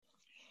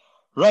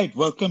Right,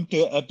 welcome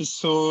to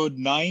episode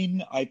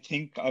 9. I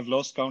think I've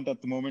lost count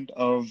at the moment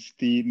of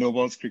the No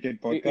Balls Cricket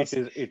It, it podcast.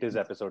 is it is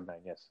episode 9.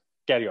 Yes.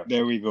 Carry on.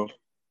 There we go.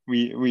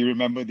 We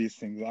remember these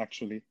things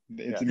actually.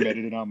 It's Yeah.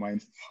 embedded in our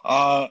minds.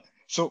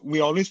 So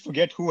we always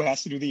forget who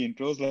has to do the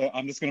intros. Like,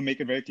 I'm just gonna make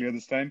it very clear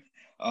this time.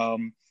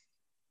 Um,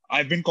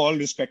 I've been called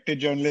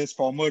respected journalist,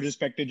 former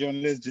respected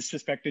journalist,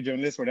 disrespected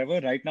journalist, whatever.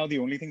 Right now, the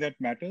only thing that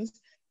matters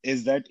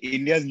is that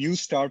India's new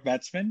star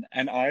batsman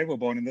and I were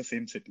born in the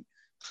same city.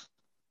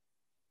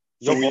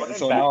 You're born in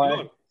Now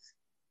Bangalore.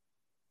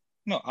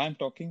 no, I'm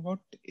talking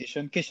about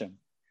Ishan Kishan,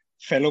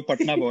 fellow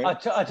Patna boy.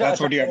 Acha. That's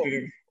what you have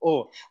to.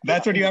 Oh.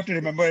 That's what you have to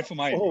remember for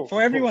mine.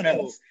 For everyone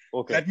else,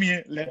 Okay. let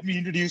me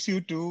introduce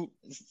you to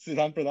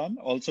Siddhant Pradhan,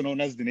 also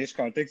known as Dinesh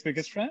Karthik's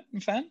biggest fan,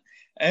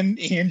 and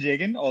Ian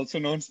Jagan, also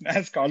known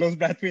as Carlos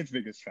Brathwaite's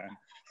biggest fan.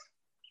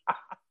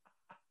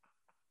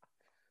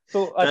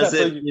 So, That's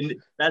it.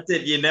 That's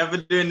it. You're never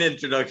doing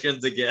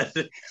introductions again.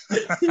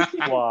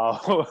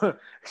 Wow.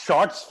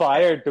 Shots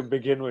fired to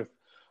begin with.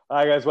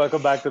 Hi guys,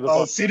 welcome back to the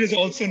podcast. Sid is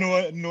also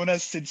known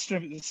as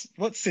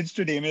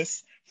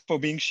Sidstradamus for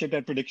being shit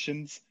at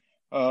predictions.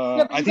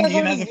 I think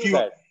Ian has a few.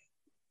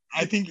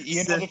 I think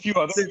Ian has a few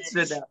other.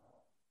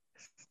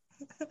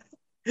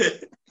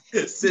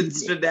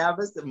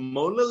 Sidstradamus,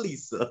 Mona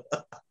Lisa.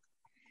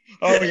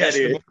 Oh yes,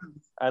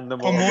 And the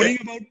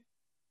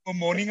for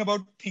moaning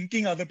about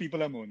thinking other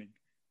people are moaning.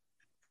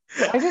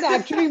 I didn't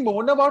actually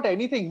moan about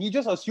anything. He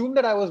just assumed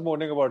that I was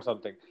moaning about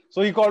something.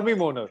 So he called me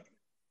moaner.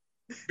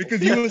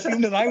 Because you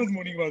assumed that I was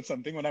moaning about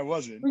something when I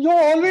wasn't. You're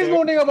always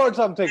moaning about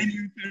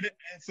something.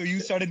 So you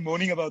started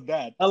moaning about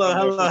that.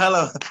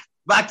 Hello.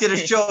 Back to the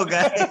show,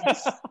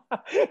 guys.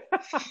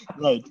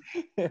 Right.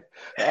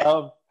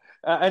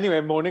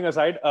 Anyway, moaning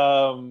aside,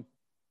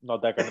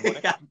 not that kind of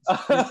moaning.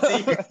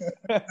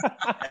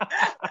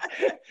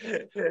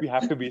 We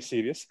have to be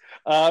serious.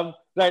 On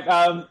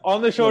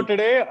the show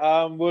today,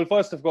 we'll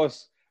first, of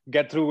course,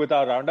 get through with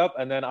our roundup.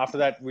 And then after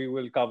that, we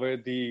will cover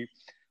the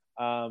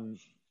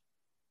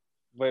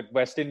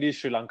West Indies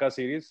Sri Lanka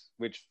series,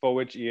 for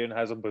which Ian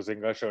has a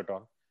Bazinga shirt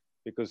on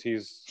because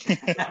he's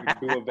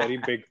do a very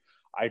big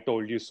 "I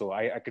told you so."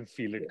 I can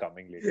feel it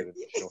coming later in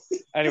the show.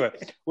 Anyway,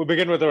 we'll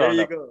begin with the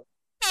roundup. There you go.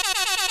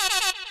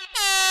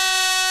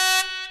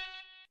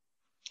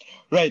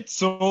 Right.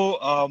 So,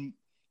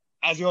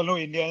 as you all know,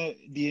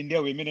 the India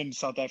women and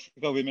South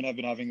Africa women have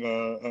been having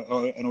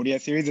an ODI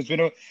series. It's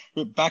been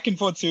a back and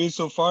forth series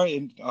so far.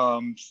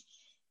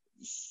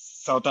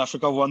 South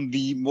Africa won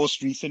the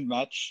most recent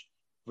match,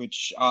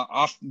 which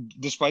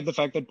despite the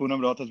fact that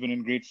Poonam Roth has been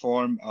in great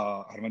form,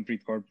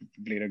 Harmanpreet Kaur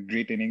played a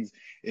great innings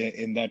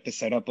in that to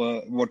set up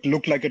what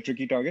looked like a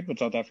tricky target, but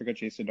South Africa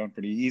chased it down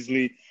pretty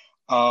easily.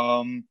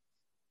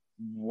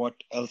 What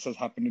else has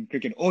happened in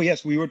cricket? Oh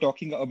yes, we were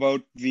talking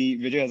about the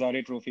Vijay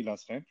Hazare Trophy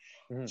last time.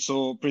 Mm-hmm.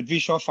 So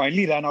Prithvi Shaw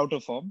finally ran out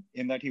of form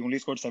in that he only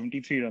scored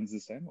 73 runs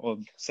this time, or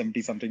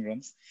 70-something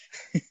runs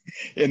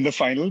in the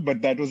final,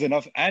 but that was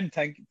enough. And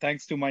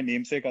thanks to my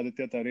namesake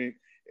Aditya Tare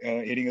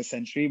hitting a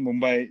century,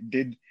 Mumbai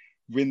did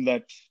win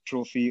that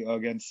trophy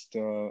against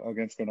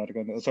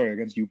Karnataka.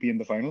 Against UP in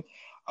the final.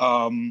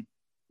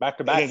 Back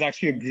to back. There's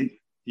actually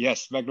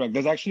back to back.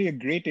 There's actually a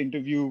great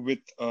interview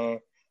with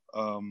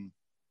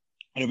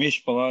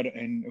Ramesh Pawar,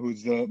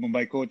 who's the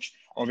Mumbai coach.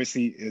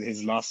 Obviously,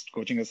 his last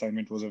coaching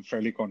assignment was a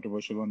fairly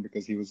controversial one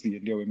because he was the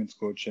India women's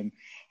coach and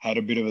had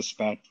a bit of a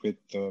spat with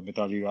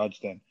Mithali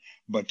Raj then.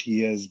 But he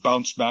has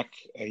bounced back.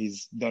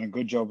 He's done a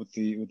good job with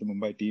the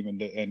Mumbai team,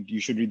 and you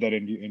should read that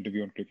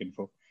interview on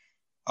Cricinfo.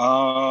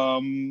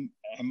 Am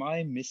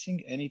I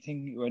missing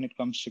anything when it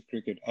comes to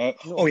cricket? No.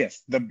 Oh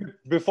yes,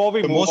 before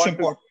we move on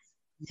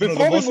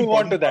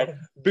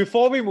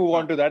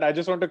to that, I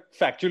just want to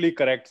factually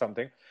correct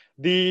something.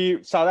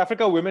 The South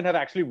Africa women have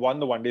actually won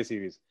the one-day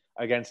series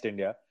against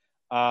India.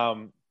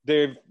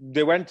 They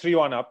went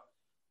 3-1 up.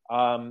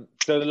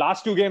 The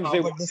last two games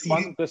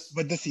won this.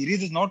 But the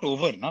series is not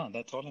over, no?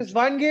 That's all. There's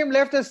one game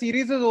left. The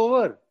series is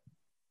over.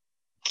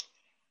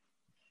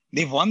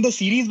 They won the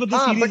series, but the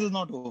series is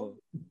not over.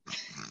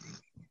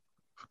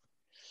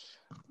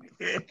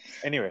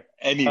 Anyway.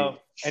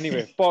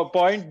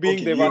 Point being,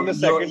 okay, they won the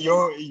second.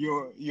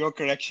 Your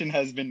correction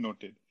has been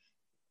noted.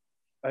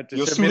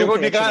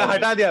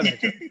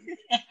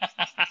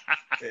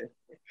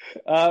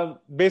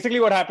 Basically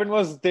what happened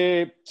was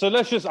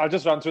I'll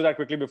just run through that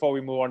quickly before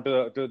we move on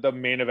to the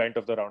main event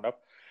of the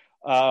roundup.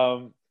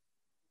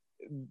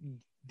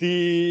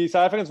 The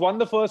South Africans won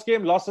the first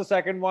game, lost the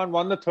second one,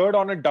 won the third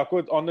on the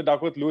Duckworth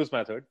Lewis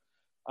method,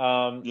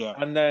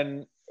 and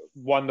then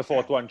won the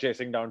fourth one,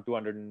 chasing down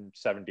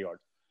 270 odd.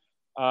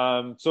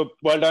 So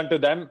well done to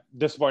them.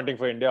 Disappointing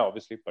for India,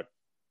 obviously, but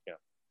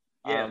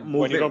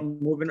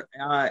moving.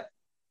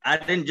 I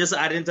didn't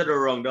add into the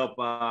roundup.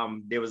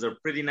 There was a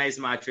pretty nice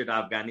match with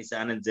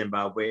Afghanistan and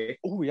Zimbabwe.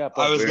 Oh yeah,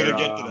 I was going to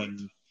get to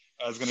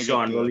that.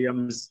 Sean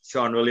Williams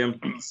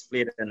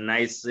played a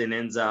nice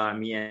innings.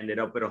 He ended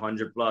up with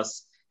 100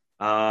 plus.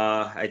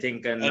 I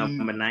think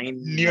number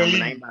nine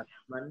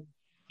batsman.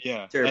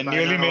 Yeah, and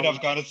nearly made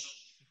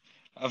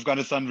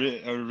Afghanistan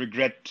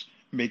regret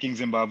making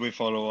Zimbabwe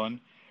follow on.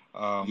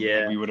 Yeah.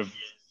 And we would have.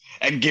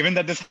 And given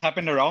that this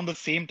happened around the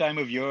same time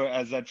of year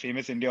as that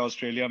famous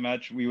India-Australia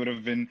match, we would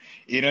have been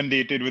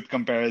inundated with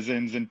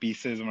comparisons and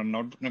pieces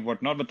and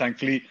whatnot. But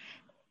thankfully,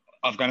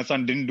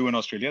 Afghanistan didn't do in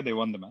Australia. They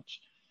won the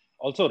match.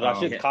 Also,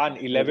 Rashid Khan,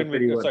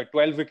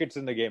 12 wickets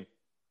in the game.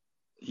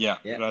 Yeah.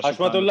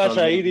 Hashmatullah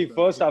Shahi, the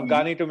first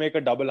Afghani to make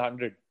a double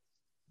 100.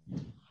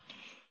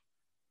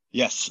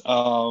 Yes.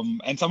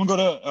 And someone got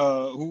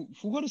a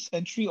who got a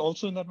century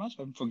also in that match?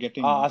 I'm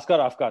forgetting. Askar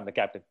Afghan, the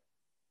captain.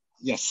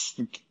 Yes,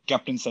 the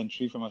captain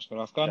century from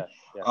Ashkar Afghan.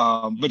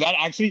 Yeah. But that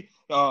actually,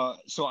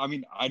 so I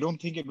mean, I don't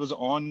think it was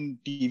on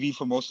TV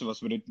for most of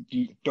us, but it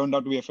turned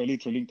out to be a fairly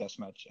thrilling test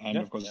match, and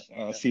of course,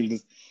 sealed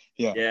this.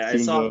 Yeah, I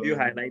saw a few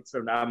highlights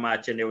from that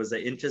match, and it was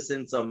an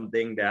interesting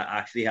something that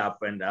actually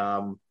happened.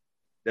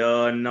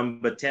 The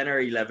number 10 or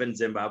 11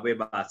 Zimbabwe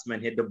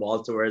batsman hit the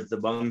ball towards the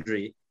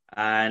boundary,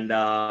 and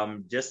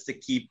just to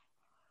keep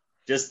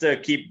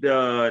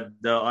the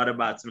other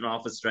batsman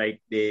off a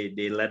strike,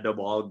 they let the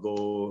ball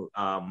go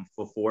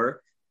for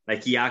 4.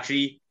 Like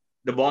the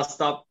ball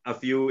stopped a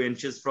few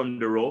inches from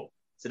the rope,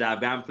 so the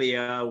Afghan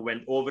player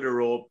went over the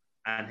rope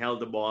and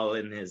held the ball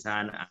in his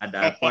hand at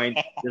that point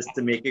just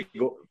to make it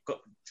go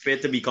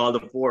fit to be called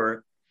a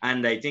 4.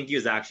 And I think he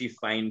was actually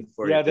fined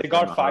for it. Yeah, they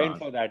got fined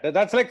for that.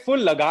 That's like full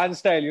Lagan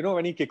style,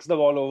 when he kicks the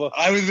ball over.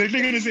 I was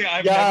literally going to say,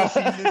 I've never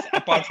seen this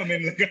apart from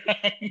in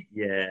Lagan.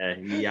 Yeah,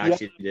 he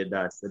actually did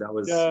that. So that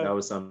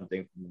was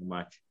something from the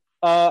match.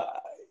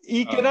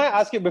 Can I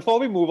ask you, before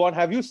we move on,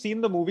 have you seen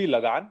the movie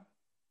Lagan?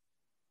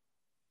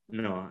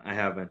 No, I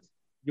haven't.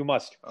 You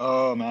must.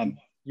 Oh, man.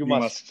 You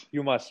must.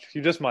 You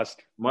just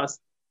must.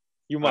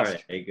 You must. All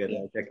right, good.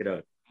 I'll check it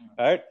out.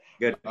 All right.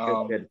 Good.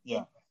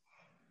 Yeah.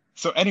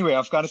 So anyway,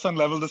 Afghanistan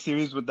leveled the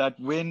series with that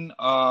win.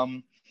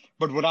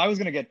 But what I was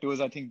going to get to is,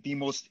 I think, the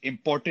most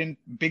important,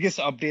 biggest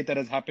update that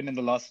has happened in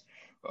the last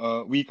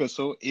week or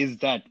so is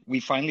that we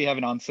finally have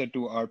an answer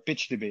to our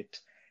pitch debate,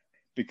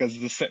 because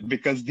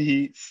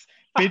the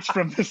pitch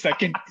from the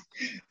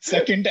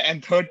second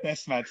and third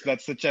test match,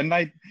 that's the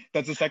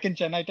second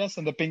Chennai test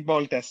and the pink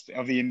ball test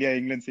of the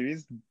India-England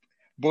series.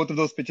 Both of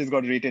those pitches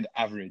got rated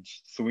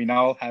average. So we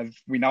now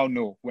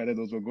know whether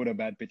those were good or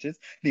bad pitches.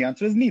 The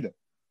answer is neither.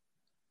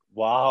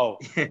 Wow.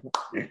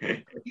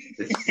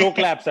 Slow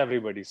claps,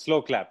 everybody.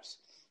 Slow claps.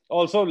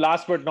 Also,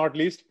 last but not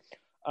least,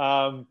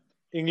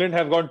 England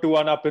have gone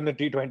 2-1 up in the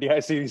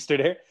T20I series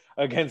today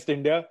against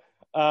India.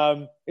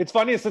 It's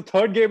funny, it's the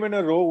third game in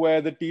a row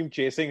where the team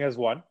chasing has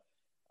won.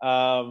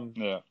 And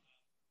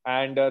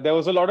there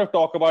was a lot of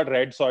talk about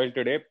red soil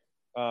today.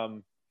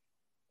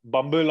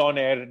 Bumble on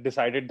air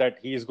decided that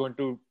he is going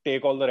to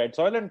take all the red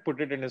soil and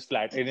put it in his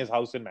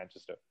house in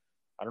Manchester.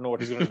 I don't know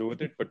what he's going to do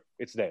with it, but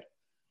it's there.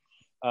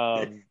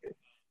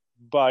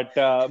 But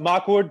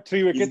Mark Wood,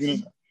 3 wickets.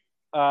 He's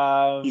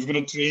going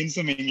to train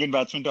some England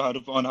batsmen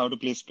on how to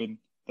play spin.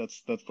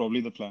 That's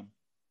probably the plan.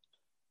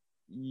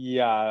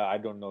 Yeah, I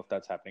don't know if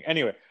that's happening.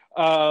 Anyway,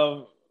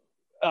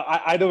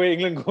 either way,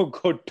 England go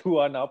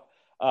 2-1 up.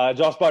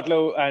 Josh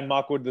Butler and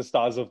Mark Wood, the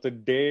stars of the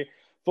day.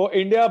 For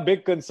India,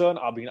 big concern,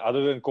 I mean,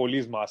 other than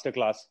Kohli's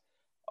masterclass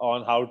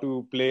on how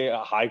to play a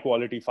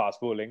high-quality fast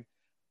bowling,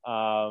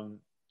 KL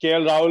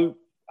Rahul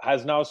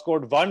has now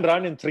scored 1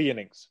 run in 3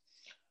 innings.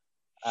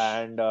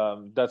 And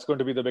that's going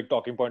to be the big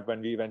talking point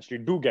when we eventually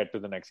do get to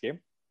the next game.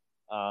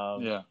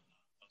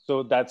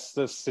 So that's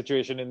the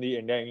situation in the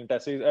India-England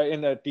Test series.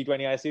 In the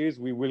T20I series,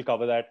 we will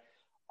cover that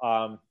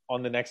on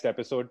the next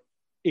episode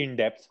in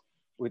depth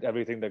with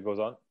everything that goes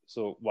on.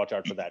 So watch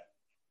out for that.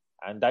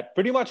 And that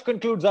pretty much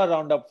concludes our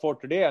roundup for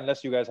today,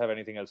 unless you guys have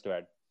anything else to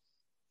add.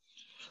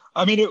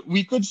 I mean,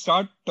 we could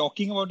start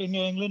talking about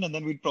India-England and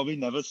then we'd probably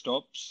never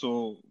stop.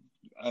 So,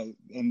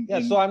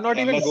 so I'm not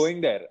even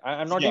going there.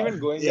 I'm not even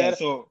going there.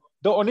 So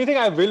the only thing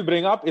I will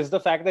bring up is the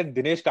fact that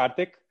Dinesh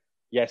Karthik,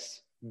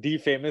 yes, the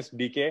famous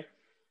DK,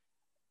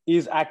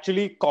 is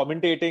actually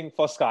commentating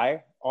for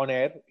Sky on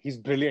air. He's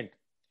brilliant.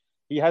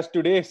 He has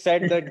today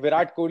said that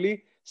Virat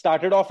Kohli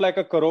started off like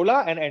a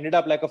Corolla and ended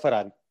up like a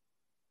Ferrari.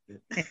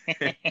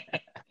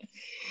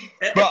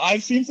 But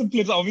I've seen some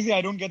clips. Obviously,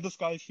 I don't get the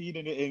Sky feed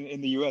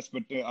in the US,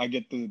 but I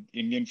get the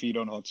Indian feed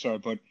on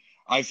Hotstar. But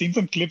I've seen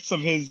some clips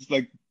of his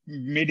like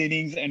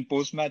mid-innings and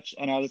post-match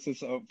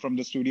analysis from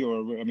the studio,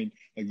 or I mean,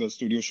 like the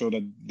studio show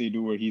that they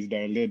do where he's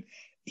dialed in.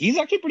 He's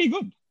actually pretty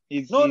good.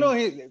 He's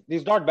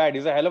not bad.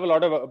 He's a hell of a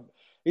lot of.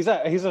 He's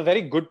a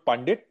very good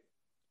pundit.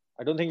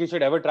 I don't think you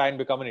should ever try and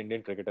become an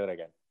Indian cricketer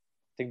again.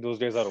 I think those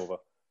days are over.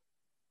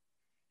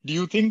 Do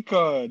you think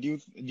do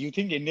you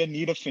think India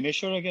need a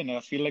finisher again? I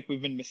feel like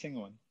we've been missing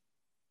one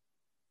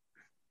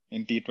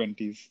in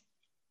T20s.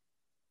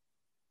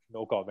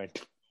 No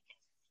comment.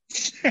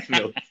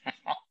 No.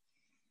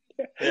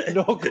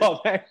 No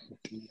comment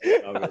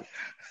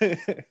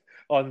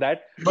on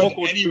that. But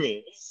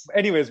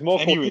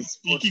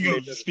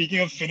speaking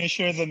of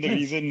finishers and the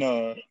reason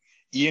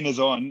Ian is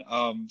on,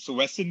 so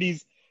West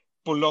Indies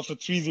pulled off a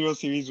 3-0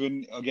 series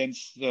win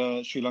against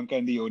Sri Lanka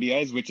in the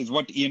ODIs, which is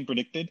what Ian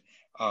predicted.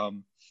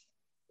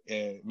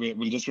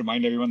 we'll just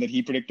remind everyone that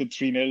he predicted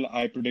 3-0.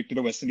 I predicted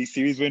a West Indies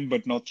series win,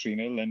 but not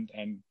 3-0.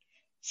 And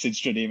Sid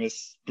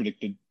Stradamus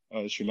predicted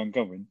a Sri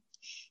Lanka win.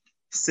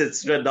 Sid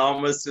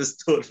Stradamus was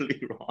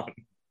totally wrong.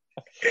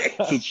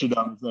 Sid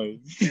Stradamus, sorry.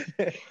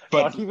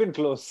 But, not even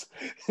close.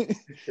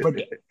 But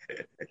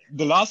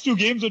the last two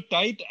games were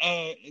tight.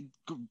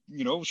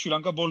 Sri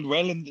Lanka bowled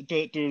well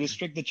to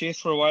restrict the chase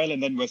for a while,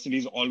 and then West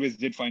Indies always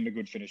did find a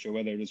good finisher,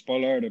 whether it was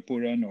Pollard or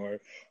Pooran or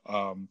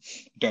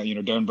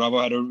Darren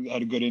Bravo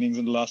had a good innings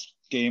in the last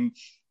game.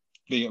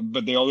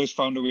 But they always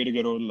found a way to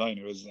get over the line.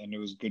 It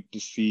was good to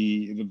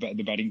see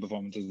the batting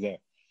performances there.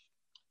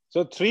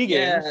 So 3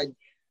 games,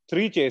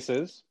 3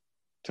 chases,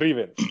 3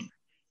 wins.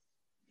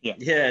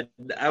 Yeah,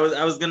 I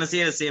was gonna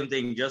say the same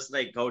thing. Just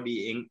like how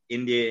the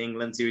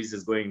India-England series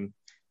is going,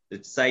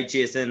 the side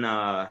chasing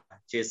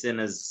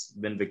has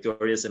been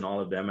victorious in all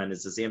of them, and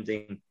it's the same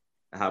thing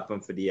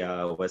happened for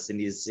the West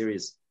Indies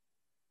series.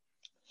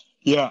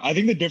 Yeah, I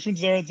think the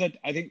difference there is that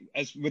I think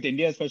as with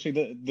India,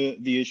 especially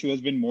the issue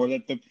has been more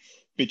that the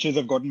pitches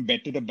have gotten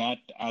better to bat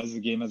as the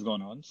game has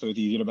gone on, so it's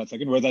easier to bat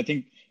second. Whereas I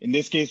think in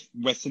this case,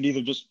 West Indies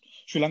are just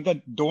Sri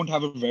Lanka don't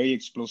have a very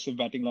explosive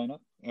batting lineup.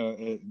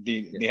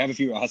 They have a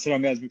few.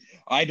 Hasaranga,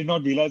 I did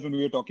not realize when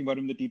we were talking about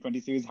him in the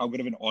T20 series how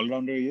good of an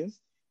all-rounder he is.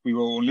 We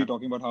were only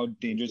talking about how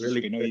dangerous a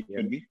spinner he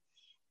could be.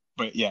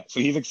 But yeah, so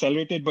he's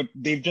accelerated, but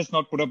they've just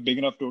not put up big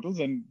enough totals.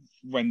 And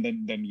when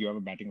then you have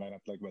a batting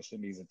lineup like West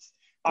Indies, it's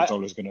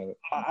always going to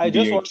I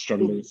just want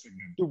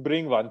to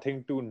bring one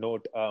thing to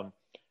note.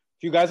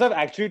 If you guys have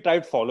actually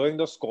tried following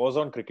the scores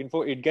on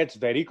Cricinfo, it gets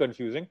very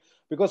confusing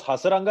because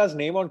Hasaranga's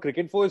name on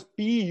Cricinfo is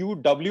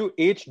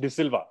Puwh De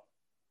Silva.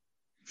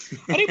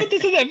 But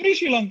this is every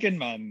Sri Lankan,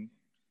 man.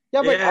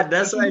 Yeah,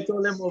 that's why I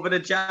told him over the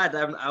chat.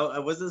 I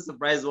wasn't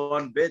surprised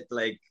one bit.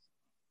 Like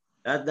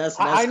that's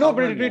I know,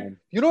 but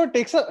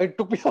it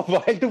took me a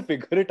while to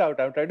figure it out.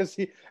 I'm trying to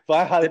see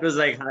why. It was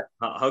like,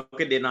 how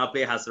could they not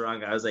play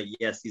Hasaranga? I was like,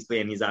 yes, he's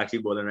playing. He's actually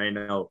bowling right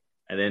now.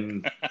 And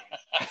then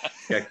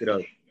checked it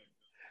out.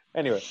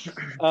 Anyway,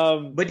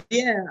 but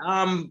yeah,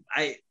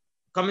 I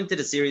coming to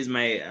the series,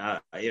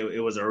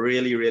 it was a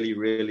really, really,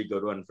 really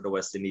good one for the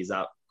West Indies.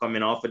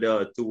 Coming off of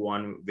the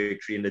 2-1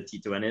 victory in the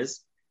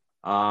T20s,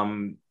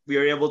 we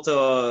were able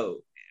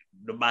to.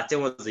 The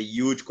batting was a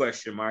huge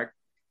question mark,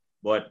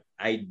 but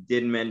I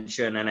did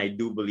mention, and I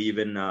do believe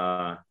in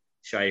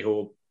Shai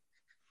Hope,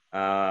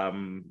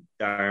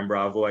 Darren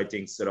Bravo. I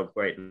think stood up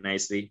quite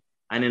nicely,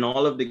 and in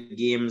all of the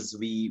games,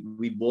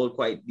 we bowled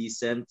quite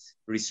decent,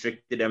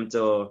 restricted them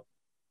to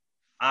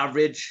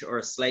average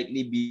or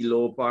slightly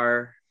below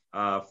par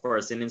for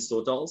our innings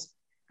totals.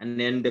 And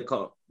then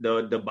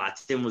the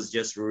batting was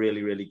just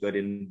really, really good.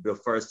 In the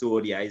first 2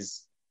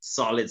 ODIs,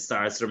 solid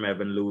starts from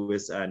Evan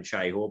Lewis and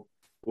Shai Hope,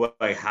 who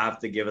I have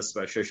to give a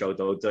special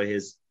shout out to.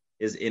 His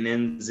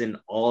innings in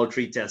all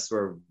 3 tests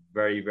were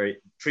 3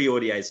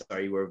 ODIs,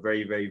 were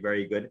very, very,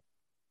 very good.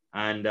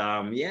 And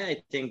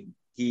I think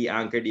he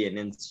anchored the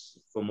innings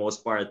for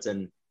most parts,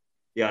 and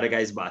the other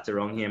guys batted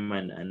around him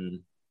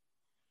and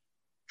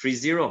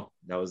 3-0.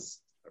 That was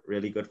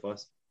really good for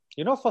us.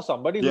 For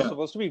somebody who's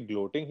supposed to be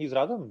gloating, he's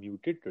rather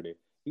muted today.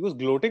 He was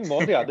gloating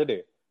more the other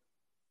day.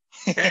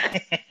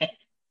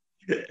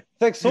 It's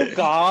like so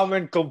calm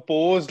and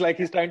composed, like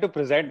he's trying to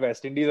present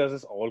West Indies as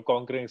this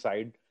all-conquering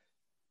side.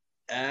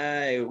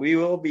 We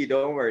will be,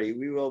 don't worry.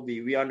 We will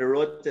be. We on the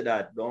road to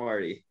that, don't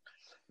worry.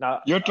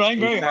 Now you're trying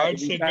very hard.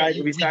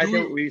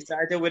 We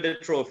started with a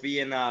trophy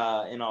in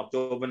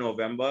October,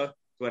 November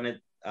 20,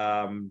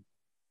 the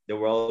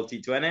World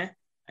T20.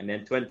 And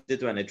then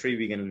 2023,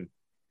 we can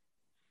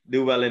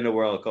do well in the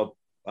World Cup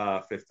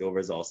 50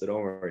 overs also.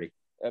 Don't worry.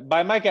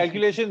 By my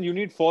calculation, you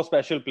need 4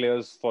 special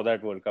players for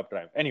that World Cup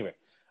time. Anyway,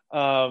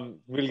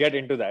 we'll get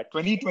into that.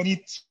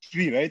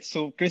 2023, right?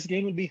 So Chris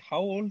Gayle will be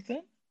how old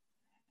then?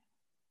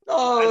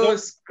 No,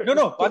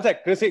 one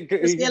sec. Chris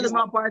Gayle is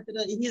not part of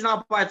he's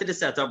not part of the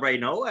setup right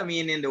now. I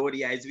mean, in the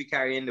ODIs, we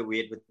carrying the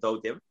weight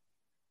without him.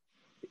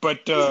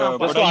 But are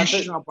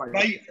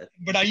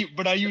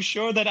you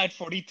sure that at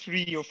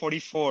 43 or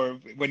 44,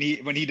 when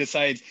he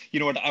decides, you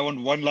know what, I want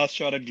one last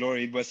shot at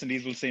glory, West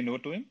Indies will say no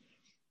to him?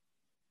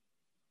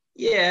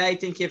 Yeah, I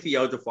think if he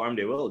out of form,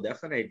 they will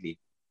definitely.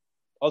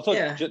 Also,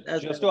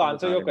 just to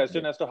answer your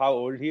question as to how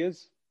old he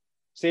is,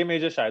 same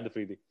age as Shahid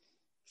Afridi.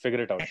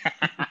 Figure it out.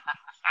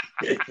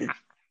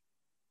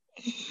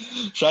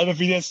 Shahid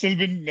Afridi has still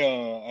been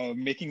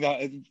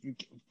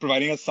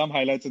providing us some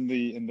highlights in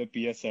the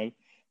PSL.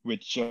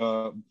 Which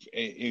we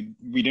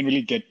didn't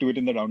really get to it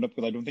in the roundup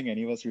because I don't think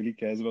any of us really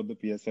cares about the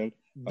PSL.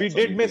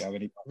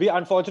 We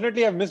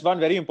unfortunately have missed one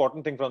very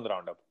important thing from the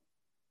roundup.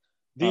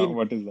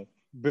 What is that?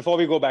 Before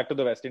we go back to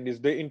the West Indies,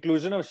 the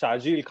inclusion of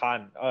Shahjeel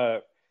Khan.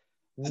 I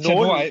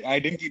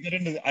didn't give that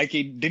in. I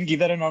didn't give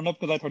that in roundup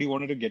because I thought you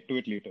wanted to get to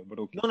it later. But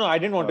okay. No, I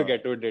didn't want to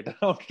get to it later.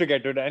 I wanted to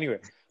get to it anyway.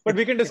 But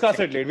we can discuss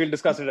it later. We'll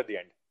discuss it at the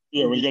end.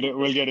 Yeah, we'll get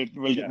it.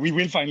 We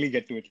will finally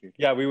get to it later.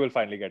 Yeah, we will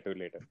finally get to it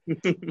later.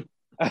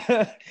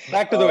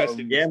 Back to the West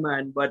Indies. Yeah,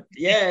 man. But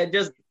yeah,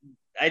 just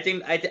I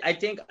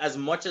think as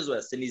much as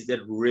West Indies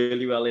did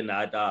really well in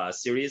that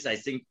series, I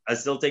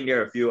still think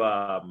there are a few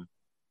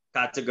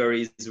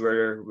categories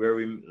where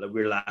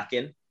we're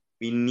lacking.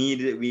 We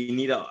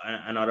need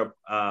another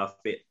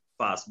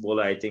fast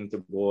bowler, I think,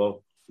 to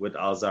go with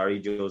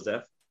Alzari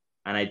Joseph,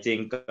 and I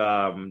think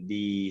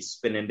the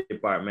spinning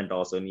department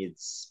also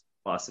needs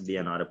possibly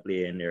another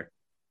player in there.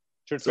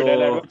 Should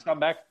Fidel Edwards come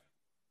back?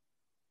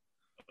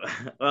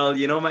 Well,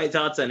 you know my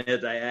thoughts on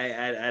it.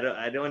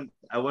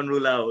 I won't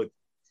rule out.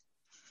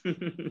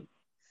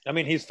 I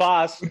mean, he's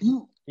fast,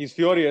 he's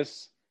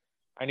furious,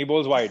 and he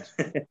bowls wide.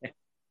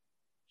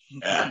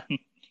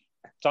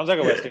 Sounds like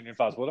a West Indian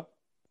fast bowler.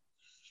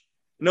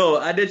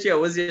 No, Aditya,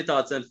 what's your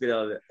thoughts on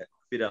Fidel?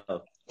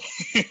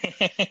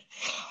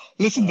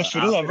 Listen, the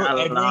Fidel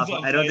Edwards.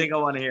 I don't think I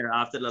want to hear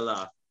after the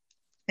laugh.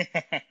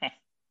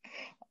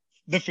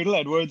 The Fidel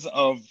Edwards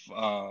of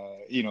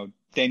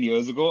 10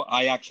 years ago,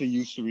 I actually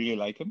used to really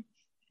like him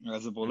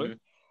as a bowler. Mm-hmm.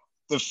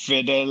 The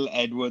Fidel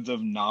Edwards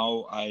of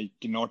now, I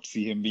cannot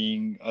see him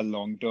being a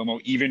long-term or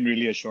even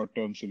really a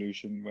short-term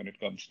solution when it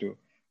comes to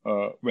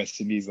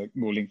West Indies like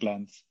bowling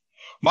plans.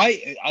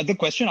 The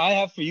question I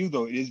have for you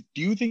though is: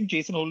 do you think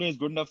Jason Holder is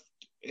good enough?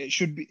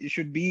 Should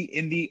be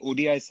in the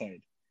ODI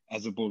side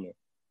as a bowler?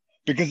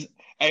 Because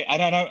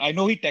I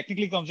know he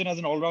technically comes in as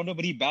an all-rounder,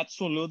 but he bats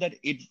so low that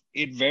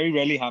it very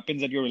rarely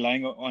happens that you're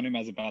relying on him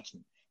as a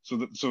batsman.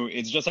 So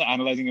it's just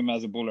analyzing him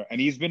as a bowler, and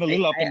he's been a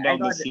little up and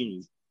down this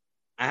series.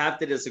 I have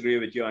to disagree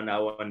with you on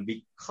that one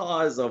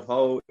because of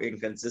how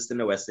inconsistent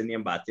the West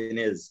Indian batting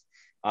is.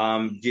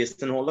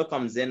 Jason Holder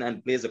comes in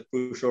and plays a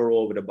crucial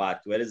role with the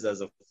bat, whether it's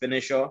as a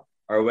finisher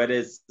or whether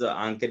it's to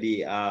anchor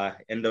the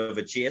end of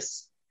a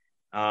chase.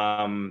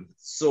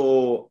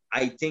 So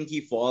I think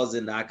he falls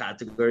in that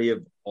category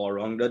of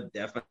all-rounder,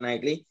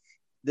 definitely.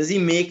 Does he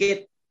make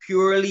it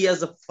purely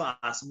as a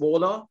fast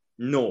bowler?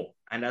 No.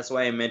 And that's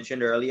why I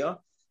mentioned earlier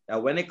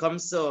that when it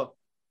comes to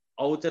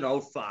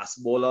out-and-out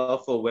fast bowler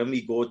for when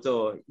we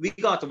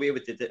got away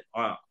with it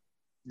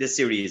this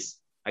series.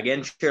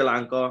 Against Sri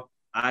Lanka,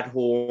 at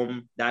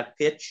home, that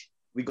pitch,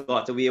 we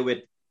got away with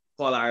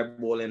Pollard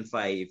bowling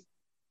 5.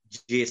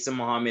 Jason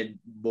Mohammed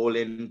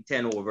bowling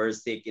 10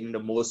 overs, taking the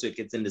most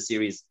wickets in the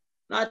series.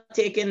 Not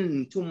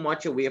taking too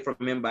much away from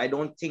him, but I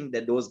don't think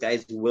that those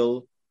guys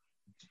will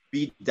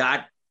be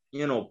that,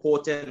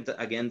 potent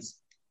against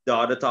the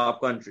other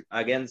top country,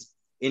 against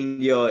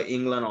India,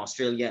 England,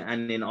 Australia,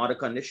 and in other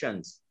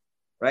conditions,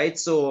 right?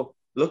 So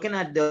looking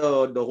at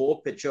the whole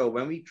picture,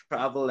 when we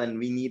travel and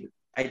we need,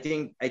 I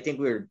think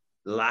we're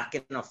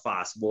lacking a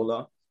fast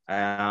bowler,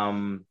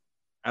 and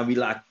we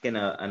lacking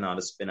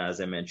another spinner, as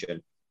I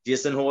mentioned.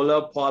 Jason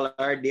Holder,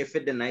 Pollard, they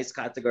fit the nice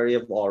category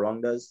of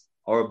all-rounders.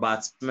 Our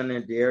batsmen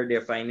are there,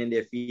 they're finding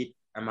their feet.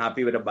 I'm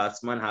happy with the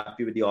batsman,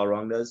 happy with the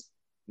all-rounders.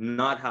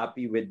 Not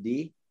happy with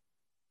the,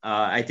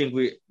 I think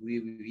we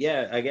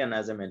again,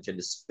 as I mentioned,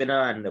 the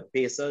spinner and the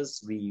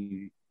pacers,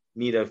 we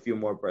need a few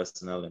more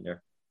personnel in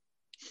there.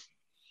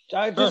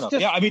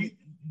 Yeah, I mean,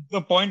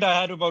 the point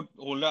I had about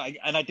Holder,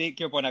 and I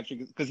take your point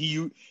actually, because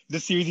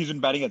this series he's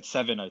been batting at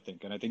 7, I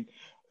think, and I think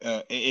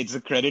it's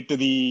a credit to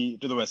the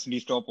West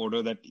Indies top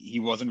order that he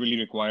wasn't really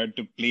required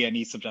to play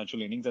any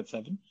substantial innings at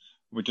 7,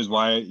 which is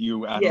why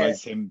you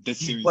analyze him this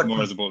series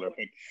more as a bowler.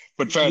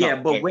 But fair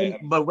enough.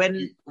 But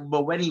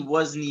when he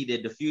was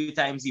needed, the few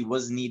times he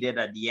was needed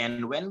at the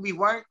end, when we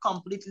weren't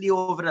completely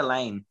over the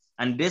line,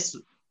 and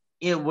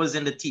it was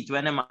in the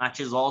T20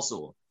 matches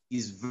also.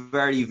 He's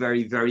very,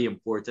 very, very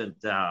important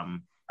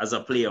as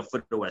a player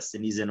for the West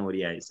Indies in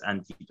ODIs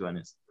and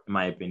T20s, in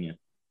my opinion.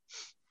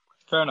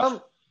 Fair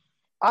enough.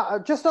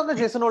 Just on the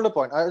Jason Holder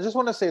point, I just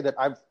want to say that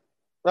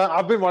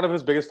I've been one of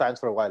his biggest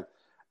fans for a while,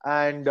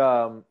 and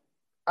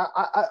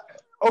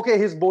okay,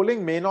 his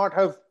bowling may not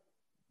have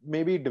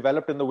maybe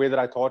developed in the way that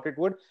I thought it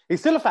would.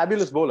 He's still a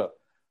fabulous bowler,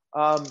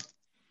 and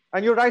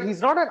you're right.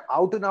 He's not an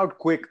out-and-out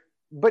quick,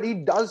 but he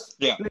does.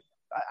 Yeah.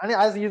 And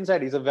as Ian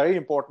said, he's a very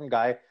important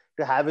guy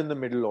to have in the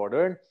middle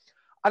order,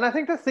 and I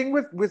think the thing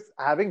with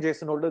having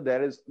Jason Holder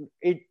there is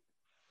it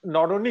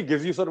not only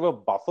gives you sort of a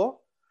buffer,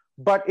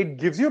 but it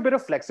gives you a bit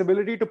of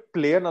flexibility to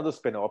play another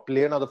spinner or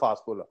play another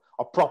fast bowler,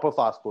 a proper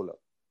fast bowler.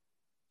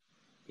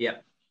 Yeah.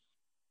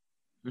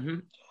 Mm-hmm.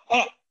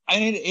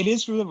 And it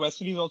is true that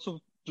West Indies also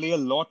play a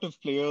lot of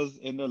players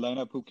in the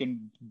lineup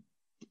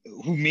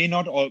who may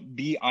not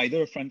be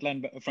either a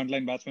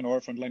frontline batsman or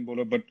a frontline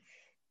bowler, but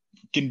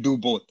can do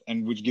both,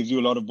 and which gives you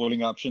a lot of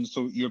bowling options.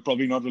 So you're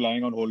probably not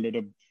relying on Holder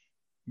to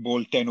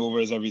bowl 10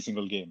 overs every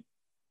single game.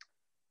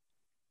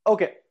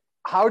 Okay.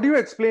 How do you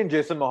explain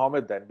Jason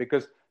Mohammed then?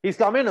 Because he's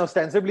come in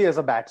ostensibly as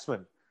a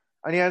batsman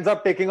and he ends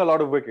up taking a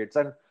lot of wickets.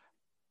 And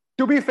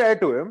to be fair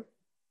to him,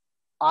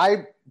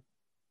 I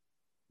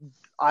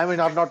mean,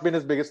 I've not been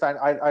his biggest fan.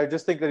 I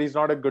just think that he's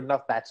not a good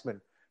enough batsman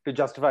to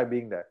justify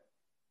being there,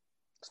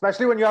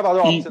 especially when you have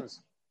other options.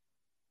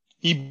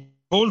 He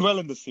bowled well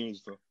in this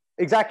series, though.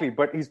 Exactly,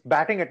 but he's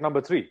batting at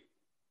number 3.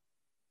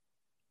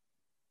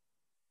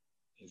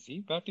 Is he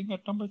batting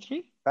at number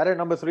 3? Batted at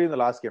number 3 in the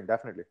last game,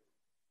 definitely.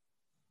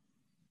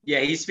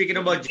 Yeah, he's speaking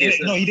about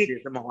Jason. No, he did.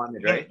 Jason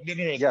Mohammed, right? No.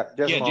 Yeah,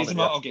 Jason.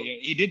 Yeah. Okay, yeah,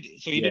 he did.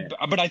 So he did,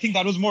 but I think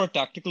that was more a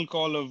tactical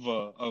call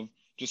of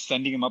just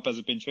sending him up as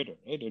a pinch hitter,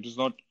 right? It is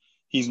not.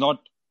 He's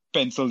not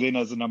penciled in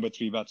as a number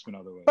 3 batsman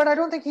otherwise. But I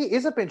don't think he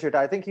is a pinch hitter.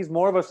 I think he's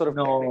more of a sort of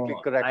technically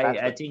correct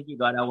batsman. I think you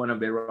got that one a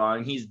bit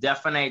wrong. He's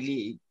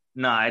definitely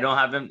I don't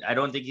have him. I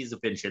don't think he's a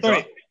pinch hitter.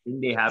 Sorry.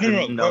 They have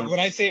him down. When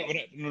I say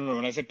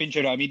pinch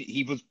hitter, I mean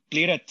he was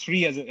played at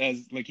 3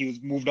 as like he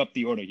was moved up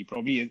the order. He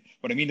probably is.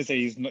 What I mean to say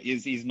he's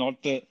not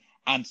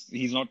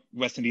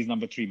West Indies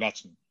number 3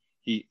 batsman.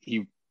 He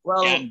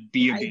can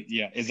be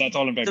is that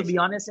all I'm trying to say? To be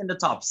honest, in the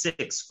top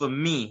 6 for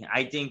me,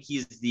 I think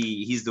he's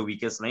the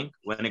weakest link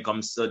when it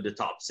comes to the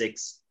top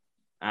 6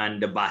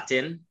 and the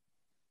batting.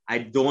 I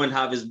don't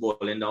have his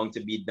bowling down to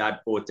be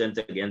that potent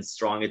against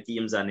stronger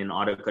teams and in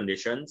other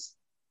conditions.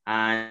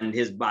 And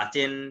his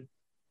batting,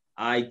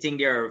 I think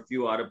there are a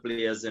few other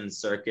players in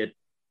circuit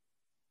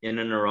in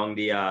and around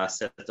the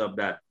setup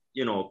that,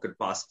 could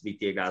possibly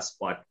take that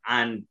spot.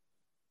 And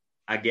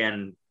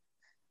again,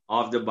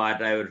 off the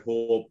bat, I would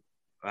hope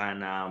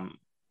and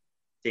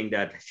think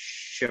that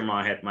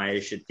Shimron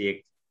Hetmyer should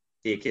take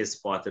his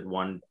spot at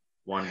one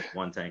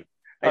time.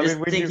 I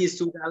just think he's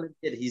too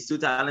talented. He's too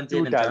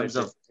talented in terms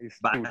of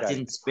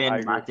batting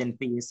spin, batting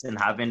pace, and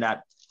having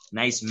that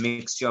nice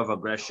mixture of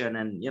aggression.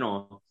 And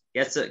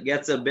gets a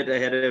bit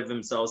ahead of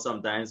himself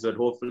sometimes. But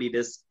hopefully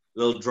this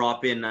little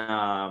drop from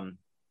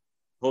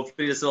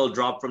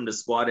the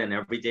squad and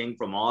everything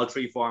from all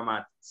 3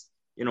 formats,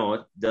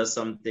 does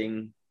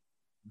something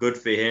good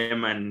for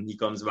him, and he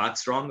comes back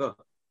stronger.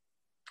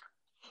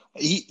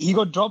 He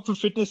got dropped for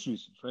fitness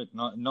reasons, right?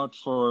 Not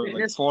for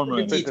form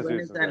or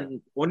T20s and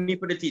only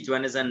for the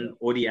T20s and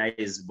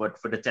ODIs, but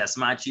for the test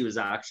match he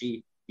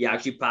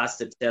actually passed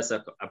the test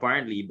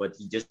apparently, but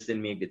he just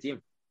didn't make the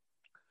team.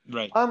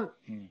 Right. A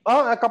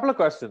couple of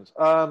questions.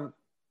 One,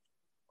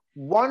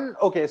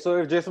 okay, so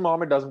if Jason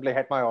Mohammed doesn't play,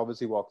 Hetmyer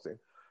obviously walks in.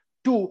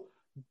 2,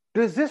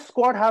 does this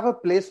squad have a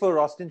place for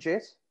Roston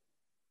Chase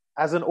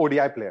as an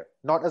ODI player,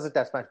 not as a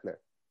test match player?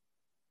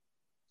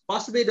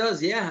 Possibly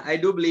does, yeah. I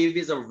do believe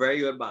he's a very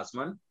good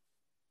batsman.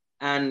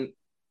 And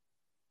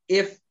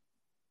if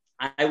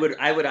I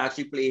would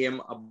actually play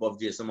him above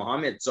Jason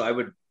Mohammed. So I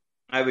would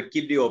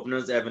keep the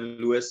openers, Evan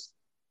Lewis,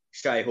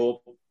 Shai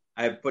Hope.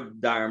 I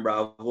put Darren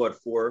Bravo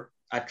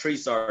at 3,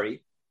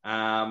 sorry.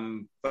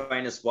 Find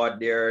a spot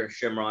there,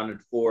 Shimron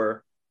at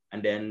 4,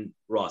 and then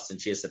Ross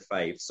and Chase at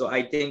 5. So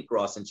I think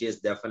Ross and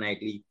Chase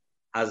definitely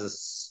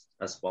has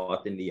a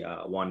spot in the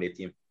one-day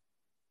team.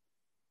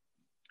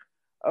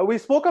 We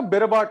spoke a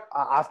bit about,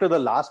 after the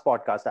last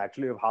podcast,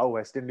 actually, of how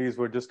West Indies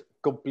were just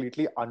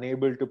completely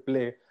unable to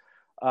play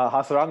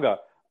Hasaranga.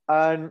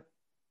 And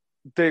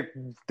they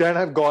then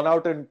have gone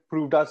out and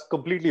proved us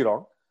completely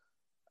wrong.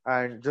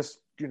 And just,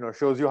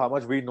 shows you how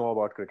much we know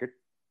about cricket.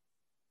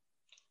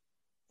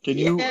 Can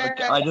you,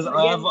 I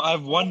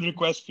have one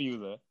request for you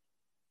there.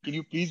 Can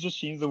you please just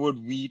change the word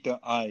we to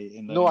I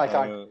in the No, I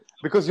can't.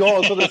 Because you're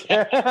also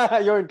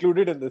you're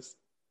included in this.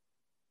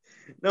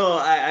 No,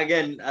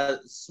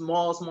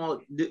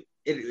 small.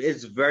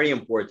 It's very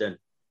important.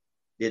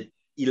 The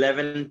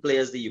 11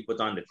 players that you put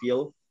on the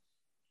field,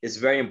 it's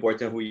very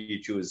important who you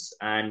choose.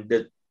 And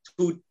the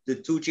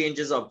two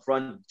changes up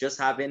front, just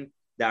having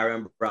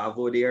Darren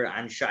Bravo there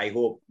and Shai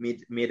Hope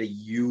made a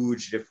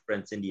huge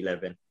difference in the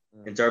 11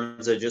 in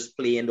terms of just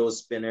playing those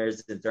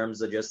spinners, in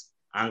terms of just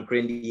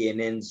anchoring the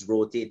innings,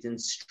 rotating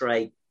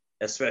strike,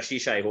 especially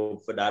Shai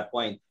Hope for that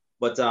point.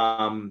 But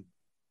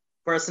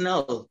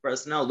personnel,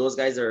 those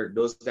guys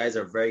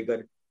are very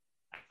good.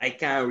 I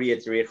can't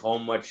reiterate how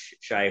much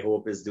Shai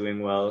Hope is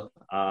doing well,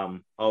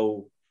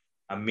 how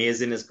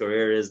amazing his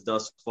career is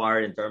thus far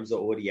in terms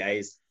of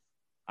ODIs.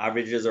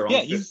 Averages around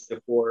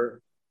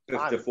 54.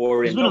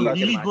 He's been a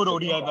really good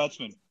ODI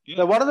batsman. Yeah.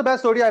 So one of the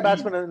best ODI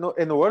batsmen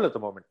in the world at the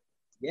moment.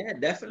 Yeah,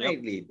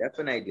 definitely.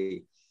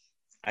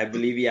 I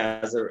believe he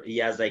has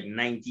like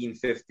 19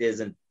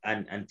 50s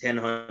and 10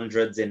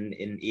 hundreds in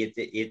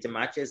 80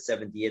 matches,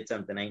 78,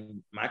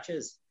 79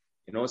 matches.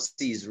 So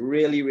he's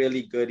really,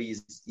 really good.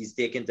 He's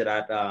taken to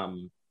that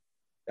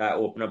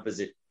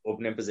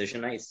opening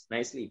position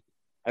nicely.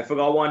 I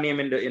forgot one name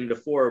in the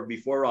 4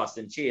 before Ross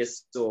and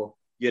Chase. So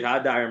you'd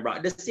have Darren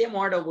Brown, the same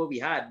order what we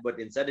had, but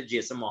instead of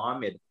Jason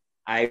Mohammed,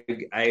 I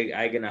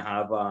gonna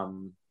have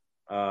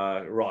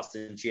Ross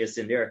and Chase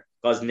in there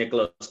because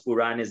Nicholas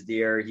Puran is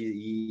there.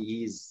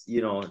 He's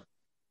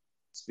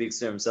speaks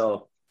to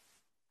himself.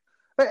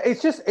 But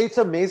it's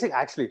amazing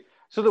actually.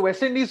 So the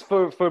West Indies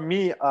for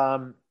me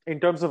in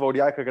terms of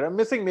ODI cricket, I'm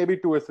missing maybe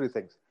 2 or 3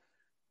 things.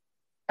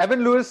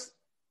 Evan Lewis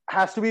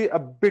has to be a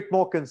bit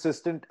more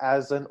consistent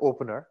as an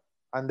opener,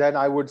 and then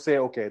I would say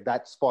okay,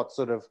 that spot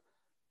sort of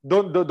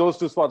those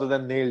 2 spots are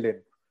then nailed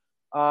in.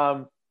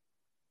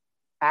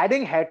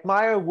 Adding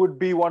Hetmyer would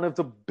be one of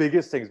the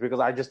biggest things because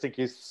I just think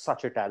he's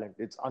such a talent.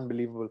 It's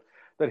unbelievable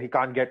that he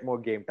can't get more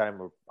game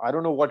time. I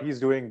don't know what he's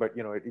doing, but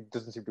it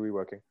doesn't seem to be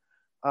working.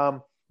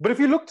 But if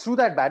you look through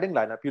that batting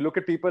lineup, you look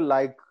at people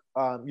like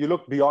you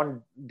look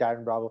beyond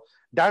Darren Bravo.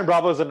 Darren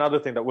Bravo is another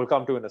thing that we'll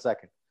come to in a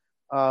second.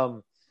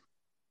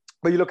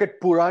 But you look at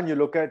Puran, you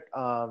look at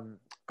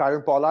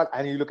Karen Pollard,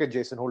 and you look at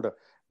Jason Holder.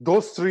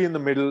 Those three in the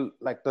middle,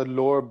 like the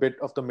lower bit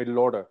of the middle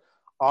order,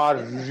 are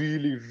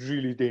really,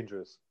 really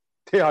dangerous.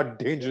 They are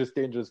dangerous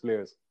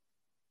players.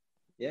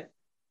 Yeah.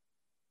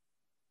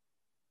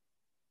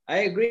 I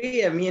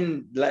agree. I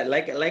mean,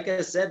 like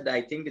I said,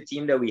 I think the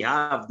team that we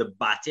have, the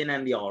batting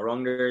and the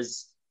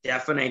all-rounders,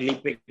 definitely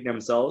pick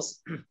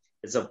themselves.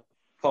 It's a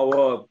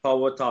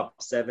power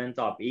top 7,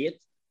 top 8.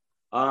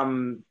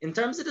 In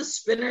terms of the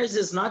spinners,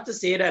 it's not to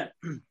say that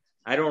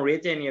I don't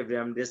rate any of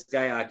them. This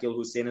guy Akil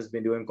Hussain has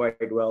been doing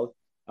quite well.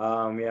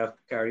 We have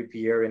Kari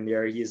Pierre in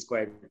there; he's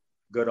quite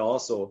good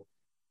also.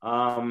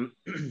 But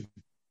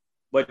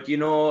you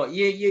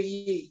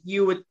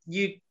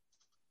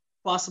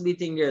possibly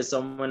think there's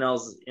someone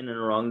else in and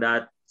around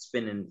that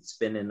spinning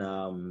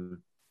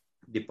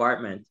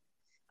department.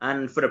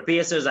 And for the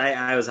Pacers,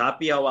 I was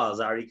happy how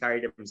Alzari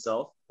carried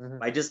himself.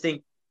 Mm-hmm. I just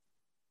think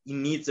he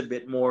needs a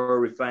bit more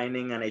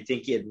refining, and I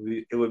think it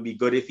would be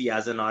good if he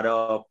has a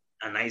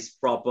nice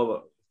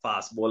proper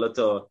fast bowler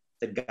to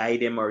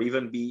guide him, or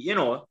even be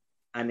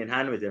hand in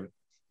hand with him.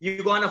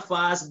 You go on a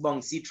fast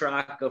bouncy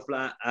track,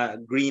 a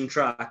green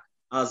track.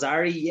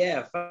 Alzari,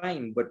 yeah,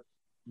 fine, but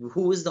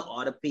who is the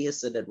other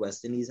pacer that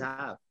West Indies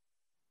have?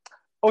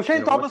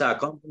 O'Shane Thomas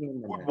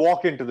would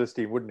walk into this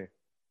team, wouldn't he?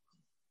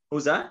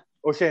 Who's that?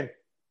 O'Shane.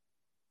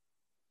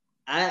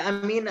 I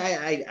mean,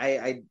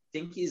 I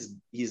think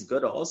he's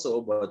good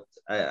also, but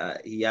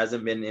he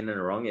hasn't been in and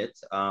around it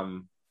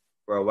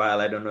for a while.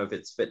 I don't know if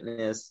it's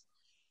fitness.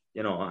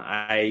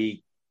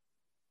 I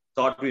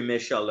thought we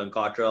missed Sheldon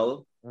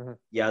Cottrell.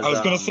 Mm-hmm. I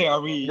was going to say, are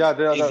we? Yeah,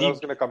 I was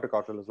going to come to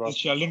Cottrell as well. Is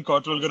Sheldon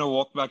Cottrell going to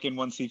walk back in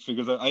once he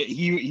figures out?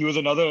 He was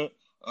another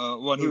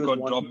one who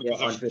got dropped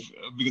because of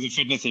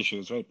fitness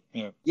issues, right?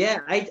 Yeah,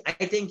 I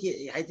think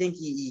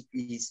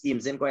he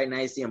schemes in quite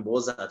nicely and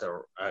bowls at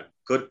a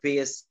good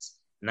pace.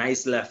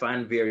 Nice left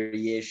hand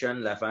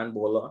variation, left hand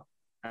bowler.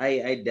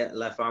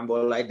 Left arm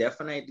bowler. I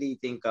definitely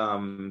think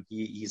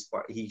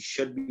he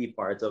should be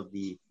part of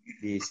the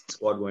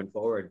squad going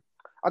forward.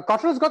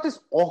 Cottrell's got this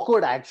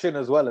awkward action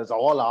as well. It's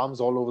all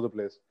arms all over the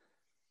place.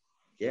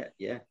 Yeah.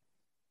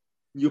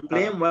 You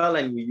play him well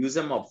and you use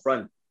him up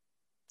front.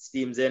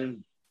 Steams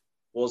in,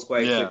 bowls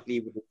quite quickly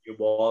with the new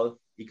ball.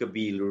 He could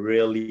be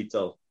real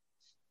lethal.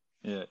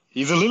 Yeah,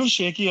 he's a little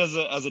shaky as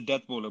a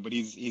death bowler, but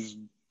he's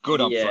good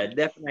up front. Yeah,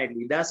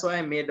 definitely. That's why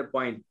I made the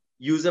point.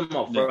 Use him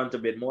up front a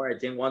bit more. I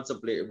think once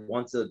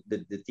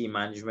the team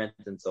management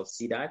and stuff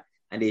see that,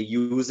 and they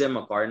use him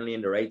accordingly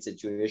in the right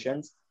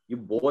situations, you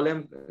bowl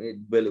him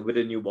with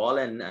a new ball,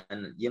 and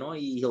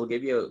he'll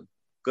give you a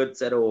good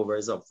set of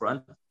overs up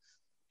front.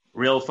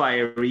 Real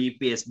fiery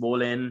pace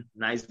bowling,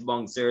 nice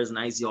bouncers,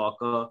 nice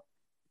yorker.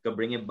 Could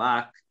bring it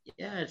back.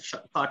 Yeah,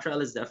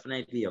 Cottrell is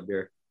definitely up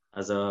there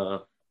as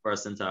a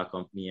person to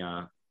accompany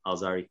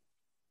Alzari.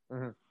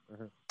 Mm-hmm.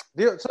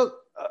 Mm-hmm. So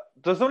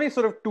there's only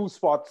sort of two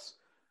spots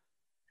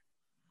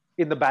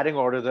in the batting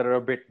order that are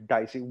a bit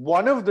dicey.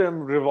 One of them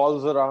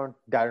revolves around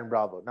Darren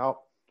Bravo. Now,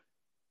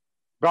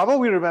 Bravo,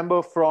 we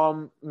remember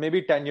from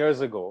maybe 10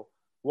 years ago,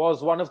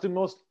 was one of the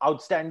most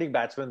outstanding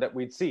batsmen that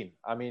we'd seen.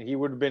 I mean, he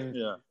would have been,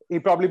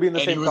 he'd probably be in the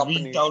same company.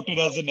 He was being touted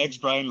as the next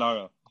Brian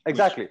Lara.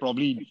 Exactly.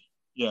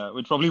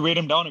 Which probably weighed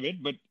him down a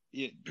bit, but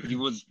he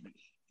was...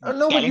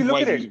 No, but you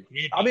look at it.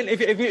 I mean,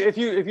 if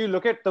you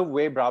look at the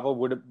way Bravo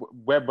would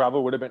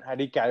have been had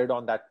he carried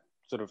on that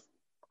sort of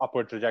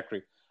upward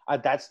trajectory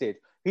at that stage,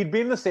 he'd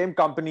be in the same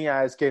company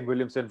as Kane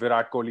Williamson,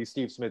 Virat Kohli,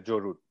 Steve Smith, Joe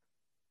Root.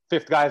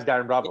 Fifth guy is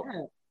Darren Bravo.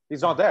 Yeah.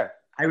 He's not there.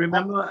 I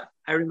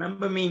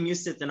remember me and you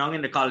sitting down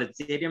in the College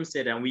Stadium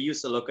set, and we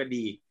used to look at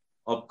the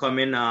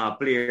upcoming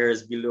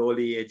players below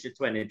the age of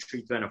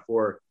 23,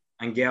 24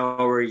 and get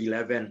our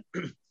 11.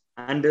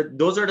 And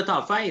those are the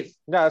top 5.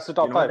 Yeah, it's the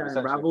top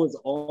 5. Bravo is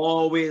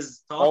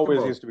always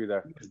used to be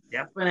there.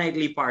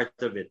 Definitely part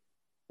of it.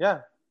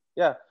 Yeah.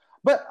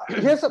 But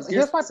here's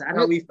my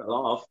how we fell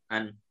off,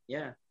 and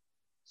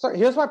So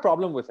here's my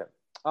problem with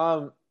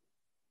him.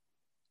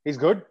 He's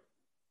good,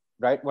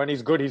 right? When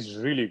he's good, he's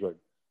really good.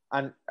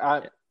 And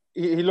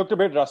he looked a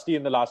bit rusty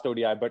in the last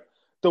ODI, but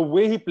the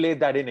way he played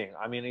that inning,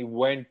 I mean, he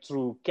went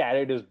through,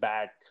 carried his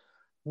bat,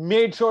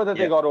 made sure that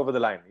they got over the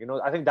line.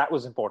 I think that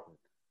was important.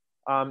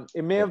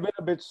 It may have been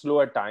a bit slow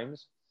at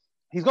times.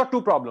 He's got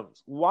 2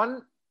 problems.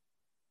 One,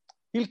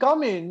 he'll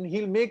come in,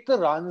 he'll make the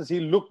runs,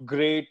 he'll look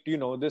great,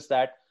 this,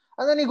 that,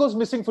 and then he goes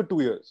missing for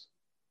 2 years.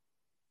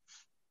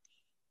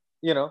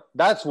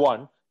 That's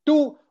one.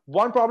 2,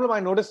 one problem I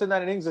noticed in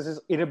that innings is his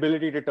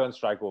inability to turn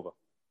strike over.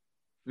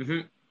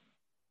 Mm-hmm.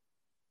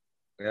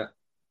 Yeah.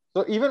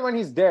 So even when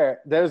he's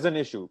there is an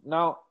issue.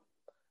 Now,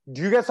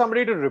 do you get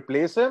somebody to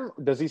replace him?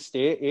 Does he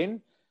stay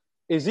in?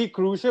 Is he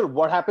crucial?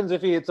 What happens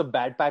if he hits a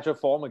bad patch of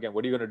form again?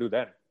 What are you going to do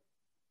then?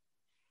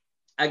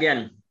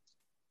 Again,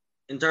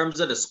 in terms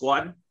of the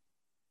squad,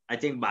 I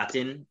think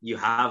batting, you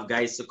have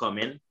guys to come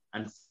in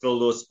and fill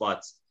those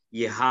spots.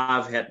 You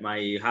have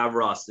Hetma, you have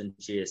Roston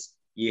Chase.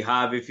 You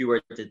have, if you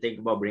were to think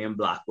about bringing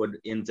Blackwood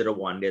into the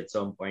one day at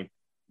some point,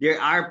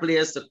 there are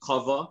players to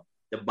cover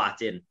the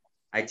batting.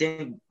 I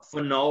think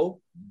for now,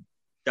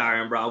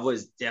 Darren Bravo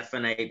is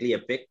definitely a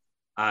pick.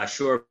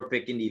 Sure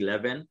pick in the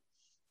 11.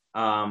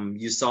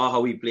 You saw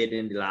how he played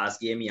in the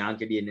last game. He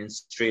anchored in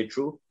straight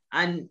through.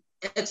 And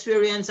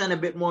experience and a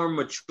bit more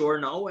mature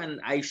now. And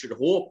I should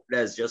hope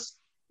there's just,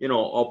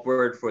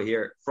 upward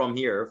from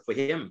here for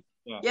him.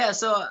 Yeah,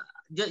 so,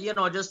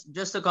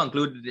 just to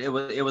conclude, it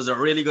was a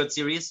really good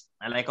series.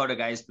 I like how the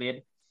guys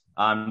played.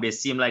 They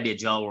seem like they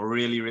gel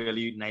really,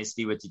 really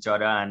nicely with each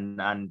other. And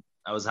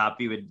I was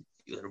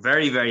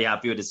very, very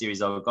happy with the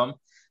series outcome.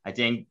 I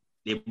think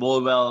they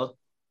bowl well.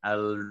 I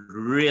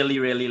really,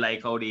 really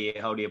like how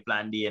they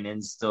plan the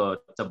innings to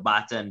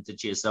bat and to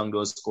chase down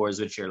those scores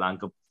which Sri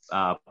Lanka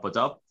put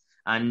up.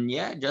 And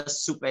yeah,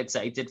 just super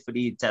excited for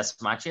the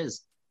test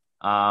matches.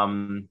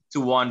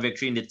 2-1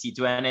 victory in the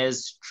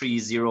T20s,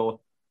 3-0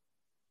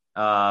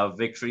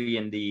 victory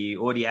in the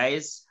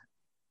ODIs.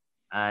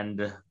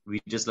 And we're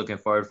just looking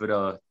forward for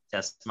the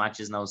test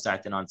matches now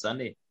starting on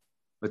Sunday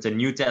with a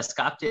new test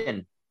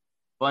captain.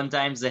 Fun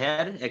times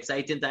ahead,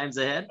 exciting times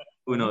ahead.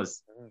 Who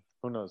knows?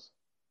 Who knows?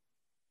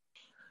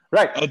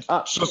 Right.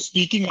 So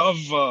speaking of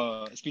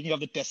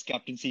the test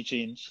captaincy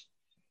change,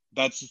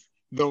 that's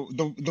so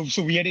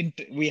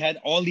we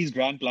had all these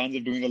grand plans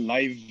of doing a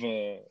live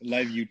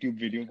YouTube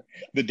video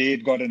the day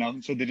it got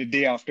announced. So the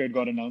day after it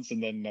got announced,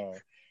 and then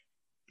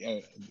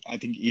I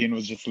think Ian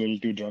was just a little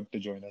too drunk to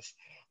join us.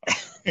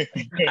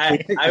 I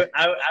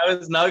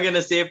was now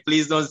gonna say,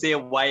 please don't say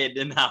why it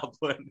didn't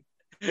happen.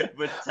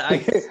 But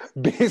thanks.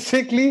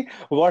 Basically,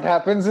 what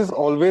happens is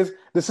always,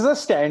 this is a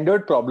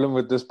standard problem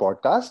with this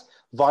podcast.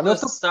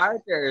 For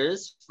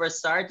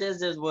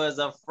starters, it was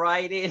a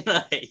Friday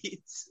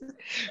night.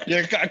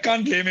 Yeah, I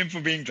can't blame him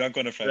for being drunk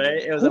on a Friday.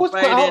 Right? It was a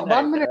Friday night.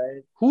 1 minute.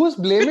 Right? Who's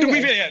blaming him? To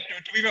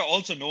be fair,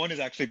 also, no one is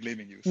actually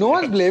blaming you. So no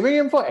one's blaming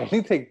him for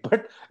anything.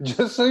 But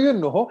just so you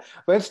know,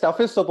 when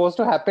stuff is supposed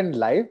to happen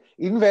live,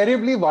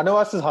 invariably one of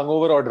us is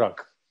hungover or drunk.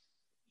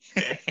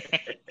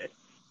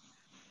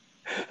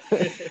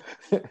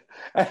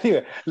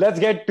 Anyway, let's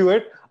get to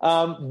it.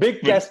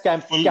 Big test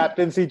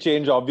captaincy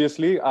change,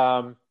 obviously.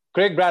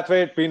 Craig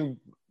Brathwaite, did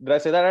I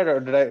say that right?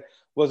 Or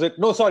was it?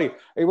 No, sorry.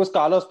 It was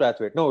Carlos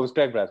Brathwaite. No, it was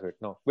Craig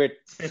Brathwaite. No, wait.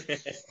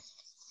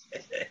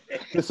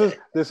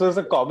 This was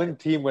a common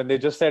theme when they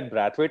just said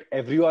Brathwaite.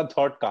 Everyone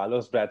thought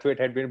Carlos Brathwaite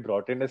had been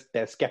brought in as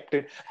test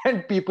captain,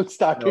 and people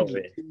started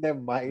losing their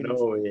minds.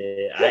 No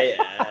way.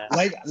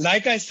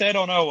 Like I said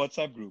on our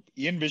WhatsApp group,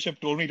 Ian Bishop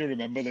told me to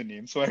remember the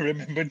name, so I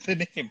remembered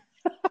the name.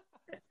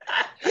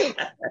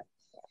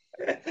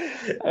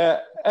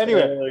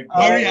 Anyway,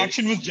 my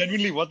reaction was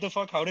genuinely, what the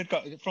fuck? How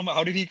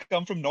did he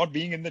come from not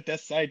being in the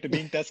test side to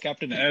being test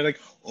captain? And I was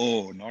like,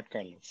 oh, not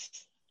Carlos.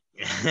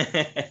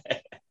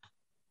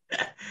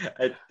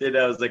 I think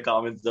that was a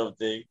common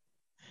something.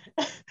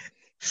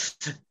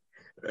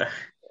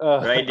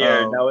 Right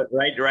there,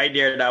 right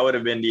there. That would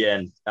have been the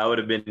end.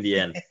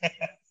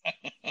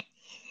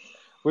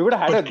 We would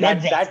have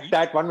had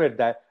that one with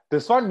that.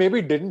 This one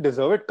maybe didn't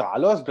deserve it.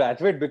 Carlos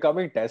Brathwaite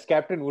becoming test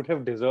captain would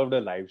have deserved a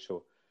live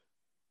show.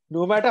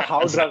 No matter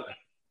how drunk.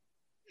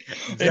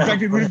 In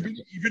fact, it would have been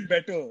even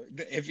better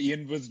if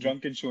Ian was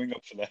drunk and showing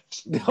up for that.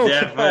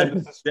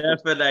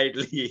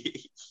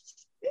 Definitely.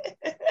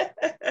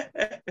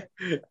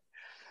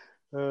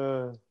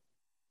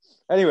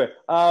 Anyway,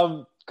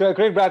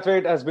 Craig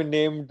Brathwaite has been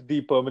named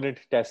the permanent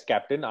test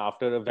captain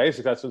after a very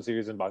successful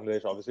series in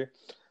Bangladesh, obviously.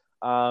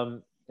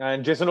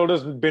 And Jason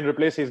Holder's been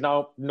replaced. He's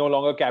now no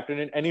longer captain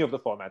in any of the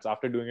formats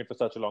after doing it for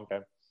such a long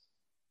time.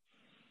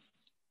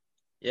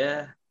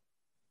 Yeah.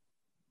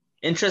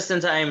 Interesting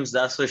times,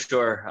 that's for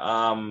sure.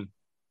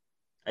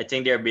 I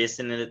think they're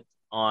basing it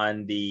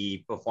on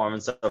the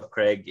performance of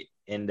Craig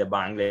in the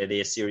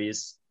Bangladesh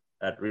series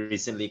that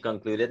recently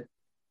concluded.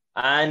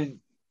 And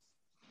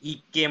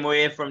he came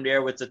away from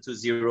there with a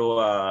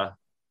 2-0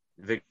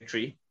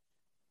 victory.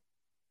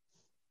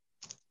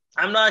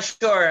 I'm not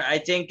sure. I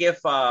think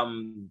if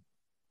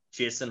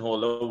Jason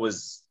Holder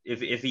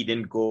if he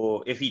did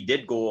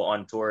go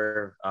on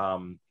tour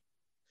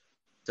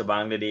to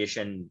Bangladesh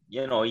and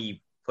he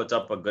put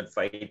up a good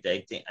fight,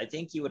 I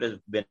think he would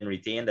have been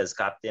retained as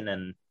captain,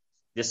 and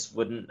this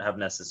wouldn't have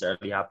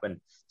necessarily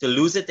happened. To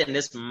lose it in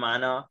this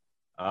manner,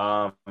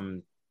 I'm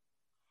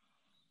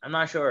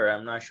not sure.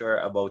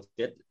 About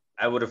it.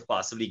 I would have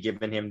possibly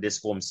given him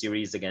this home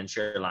series against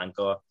Sri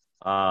Lanka,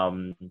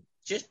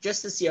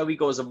 just to see how he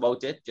goes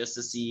about it, just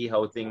to see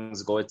how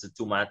things go. It's a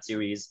 2-match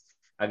series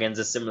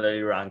against a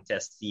similarly ranked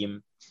test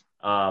team.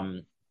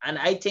 And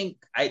I think,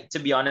 to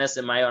be honest,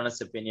 in my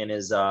honest opinion,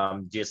 is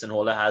Jason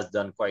Holder has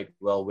done quite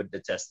well with the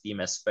test team,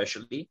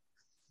 especially.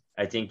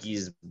 I think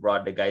he's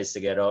brought the guys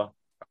together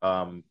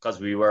because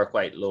we were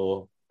quite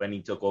low when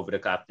he took over the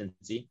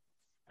captaincy.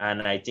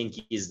 And I think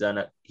he's done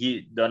a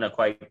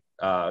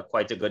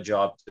quite a good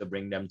job to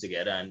bring them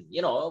together. And,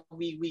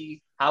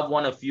 we have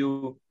won a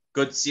few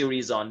good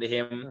series under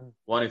him,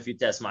 won a few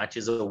test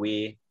matches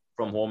away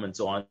from home and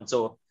so on.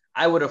 So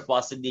I would have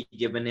possibly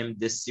given him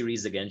this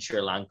series against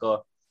Sri Lanka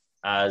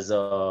as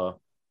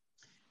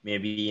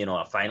maybe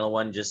a final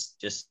one,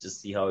 just to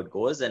see how it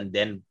goes, and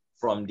then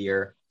from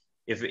there,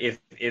 if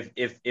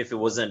it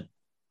wasn't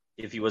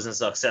if he wasn't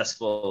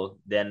successful,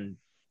 then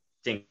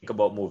think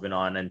about moving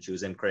on and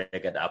choosing Craig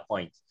at that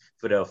point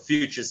for the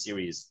future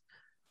series.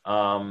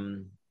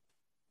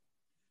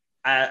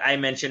 I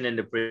mentioned in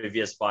the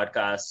previous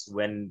podcast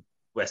when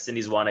West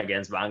Indies won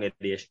against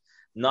Bangladesh,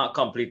 not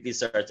completely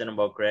certain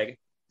about Craig.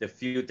 The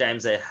few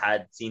times I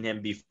had seen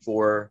him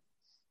before,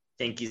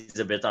 think he's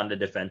a bit on the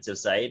defensive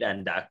side,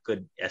 and that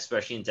could,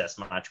 especially in Test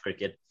match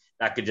cricket,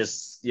 that could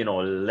just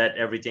let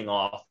everything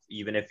off.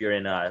 Even if you're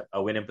in a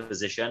winning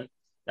position,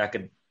 that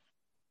could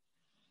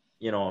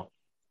not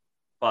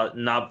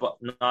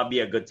be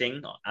a good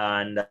thing.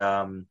 And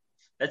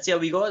let's see how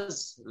he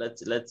goes.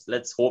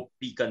 Let's hope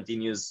he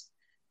continues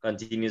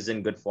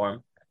in good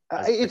form.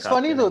 It's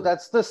funny though,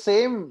 that's the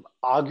same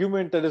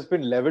argument that has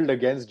been leveled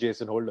against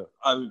Jason Holder.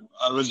 I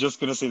was just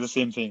going to say the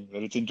same thing.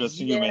 That it's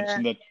interesting you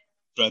mentioned that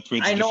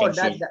Brathwaite's I know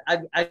defensive.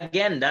 that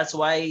again. That's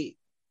why,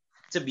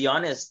 to be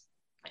honest,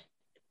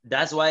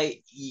 that's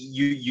why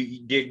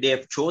they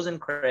have chosen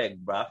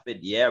Craig Brathwaite.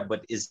 Yeah,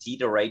 but is he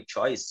the right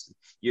choice?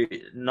 You're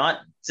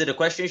not. So the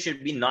question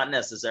should be not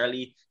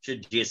necessarily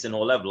should Jason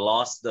Holder have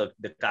lost the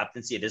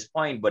captaincy at this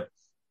point, but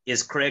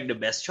is Craig the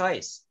best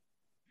choice?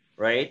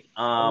 Right.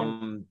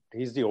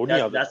 He's the only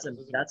other. That's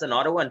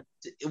another one.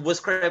 Was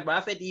Craig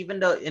Brathwaite even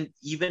the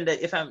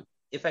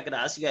if I could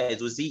ask you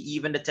guys, was he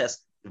even the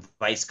Test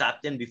vice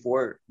captain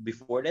before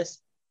this?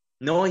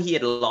 No, he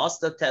had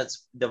lost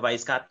the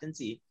vice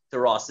captaincy to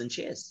Roston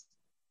Chase.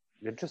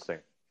 Interesting.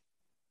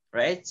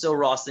 Right. So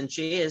Roston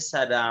Chase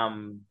had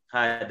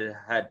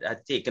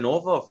taken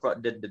over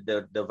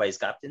the vice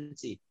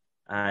captaincy,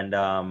 and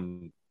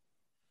I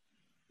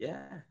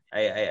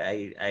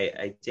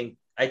think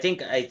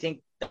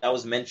that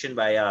was mentioned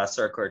by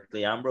Sir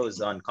Curtly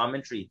Ambrose on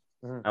commentary.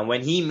 Mm-hmm. And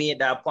when he made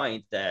that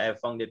point, I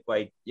found it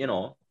quite,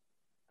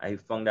 I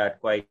found that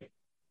quite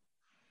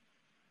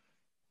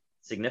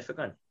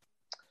significant.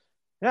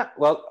 Yeah,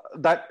 well,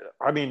 that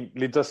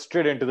leads us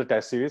straight into the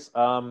Test series.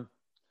 I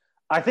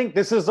think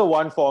this is the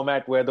one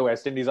format where the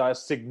West Indies are a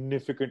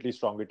significantly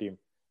stronger team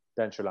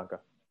than Sri Lanka.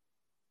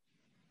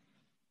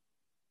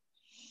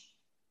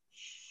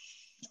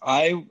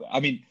 I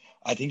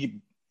think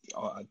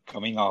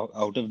coming out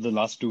of the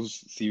last two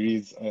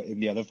series in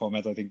the other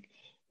formats, I think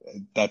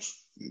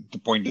that's the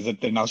point, is that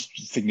they're now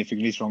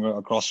significantly stronger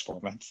across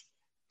formats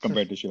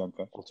compared to Sri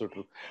Lanka. Also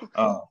true.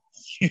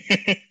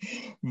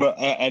 But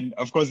and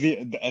of course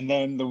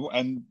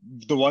the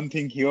one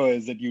thing here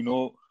is that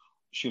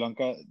Sri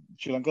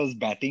Lanka's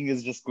batting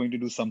is just going to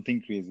do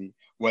something crazy.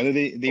 Whether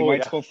they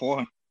might score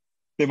 400,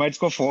 they might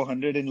score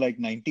 400 in like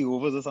 90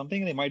 overs or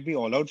something. They might be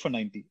all out for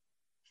 90.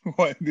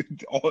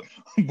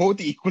 Both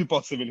equal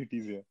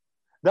possibilities here.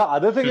 The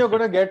other thing you're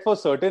going to get for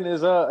certain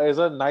is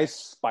a nice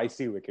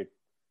spicy wicket.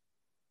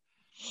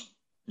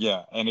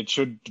 Yeah, and it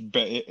should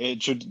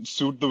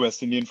suit the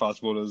West Indian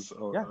fast bowlers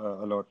a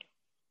lot.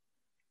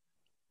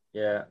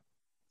 Yeah.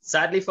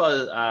 Sadly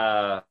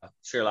for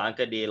Sri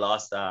Lanka, they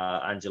lost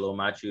Angelo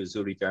Matthews,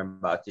 who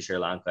returned back to Sri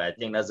Lanka. I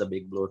think that's a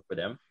big blow for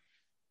them.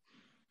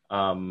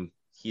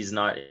 He's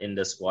not in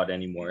the squad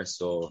anymore,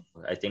 so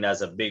I think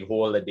that's a big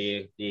hole that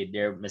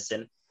they're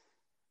missing.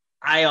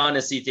 I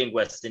honestly think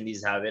West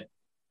Indies have it.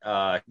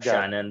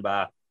 Shannon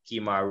back,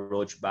 Kemar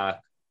Roach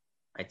back.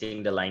 I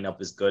think the lineup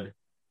is good.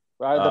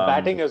 The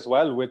batting as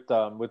well, with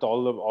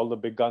all the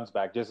big guns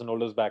back. Jason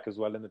Holder's back as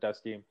well in the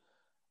Test team.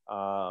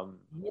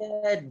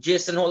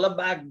 Jason Holder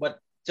back,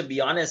 but to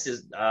be honest,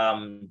 is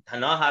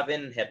not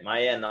having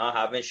Hetmaya and not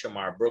having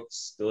Shamar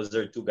Brooks. Those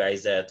are two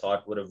guys that I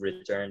thought would have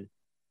returned,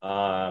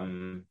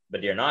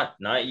 but they're not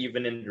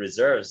even in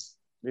reserves.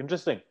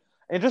 Interesting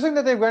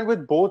that they went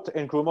with both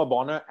Nkrumah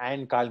Bonner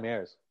and Kyle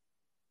Mayers.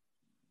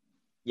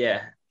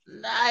 Yeah,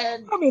 they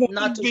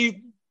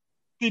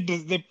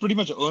pretty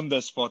much earned their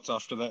spots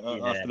after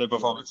their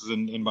performances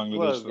in Bangladesh.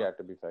 Well, yeah,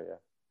 to be fair,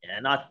 yeah,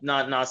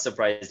 not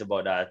surprised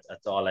about that at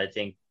all. I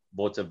think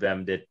both of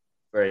them did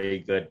very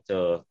good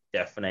to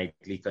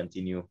definitely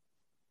continue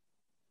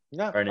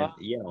earning,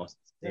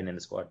 staying in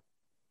the squad.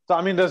 So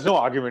there's no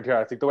argument here.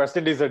 I think the West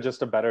Indies are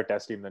just a better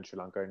Test team than Sri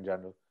Lanka in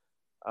general.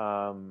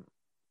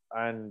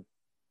 And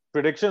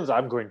predictions,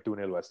 I'm going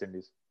 2-0 West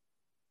Indies.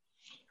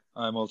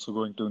 I'm also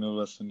going 2-0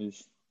 West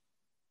Indies.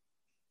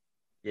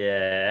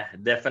 Yeah,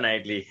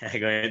 definitely. I'm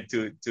going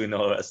to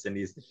 2-0 West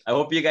Indies. I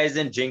hope you guys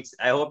don't jinx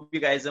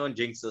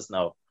us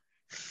now.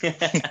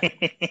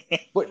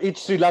 But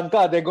it's Sri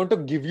Lanka. They're going to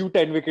give you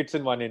 10 wickets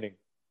in one inning.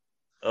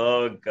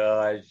 Oh,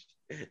 gosh.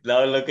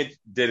 Now look at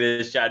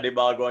Dinesh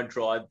Chandimal going to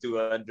throw on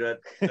 200.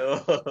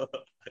 Oh.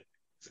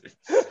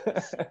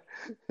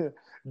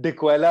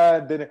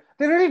 Dikwela,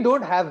 they really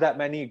don't have that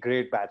many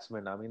great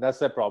batsmen. That's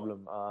their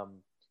problem.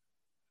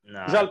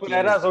 Vishal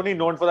Punera is only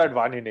known for that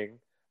one inning.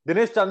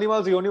 Dinesh Chandimal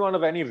is the only one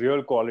of any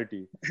real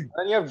quality. And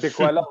then you have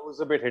Dikwela, who's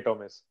a bit hit or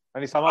miss.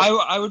 And he's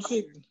I would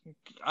say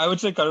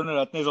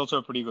Karunaratne is also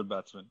a pretty good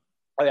batsman.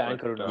 Oh yeah, and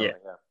Karunaratne.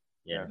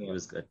 Yeah, he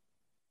was good.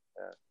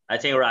 Yeah. I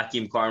think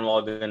Rakeem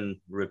Cornwall can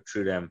rip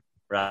through them.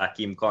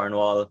 Rakeem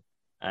Cornwall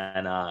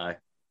and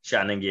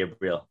Shannon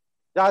Gabriel.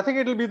 Yeah, I think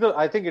it'll be the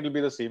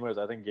seamers.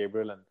 I think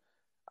Gabriel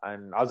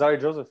and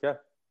Azari Joseph. Yeah.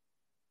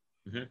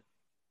 Mm-hmm.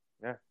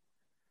 Yeah.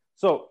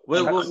 So,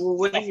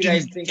 what do you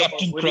guys think about?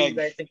 Captain What do you Craig.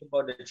 guys think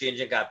about the change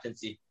in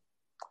captaincy?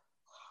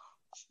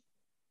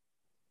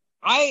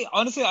 I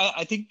honestly,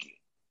 I think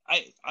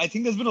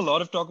there's been a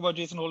lot of talk about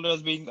Jason Holder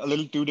as being a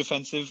little too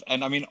defensive,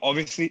 and I mean,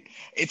 obviously,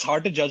 it's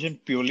hard to judge him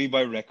purely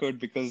by record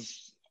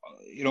because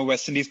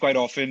West Indies quite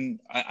often.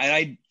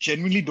 I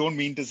genuinely don't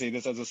mean to say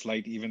this as a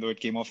slight, even though it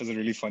came off as a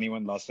really funny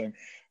one last time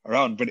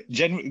around. But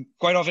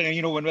quite often,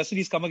 when West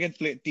Indies come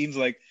against teams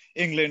like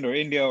England or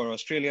India or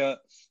Australia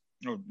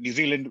or New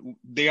Zealand,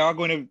 they are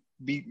going to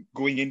be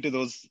going into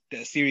those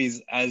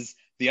series as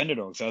the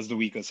underdogs, as the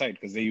weaker side,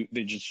 because they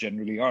just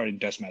generally are in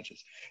test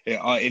matches.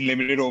 In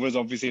limited overs,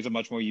 obviously, it's a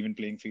much more even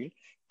playing field.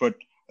 But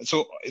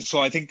so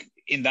I think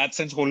in that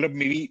sense, Holder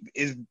maybe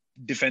is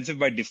defensive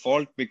by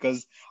default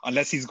because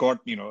unless he's got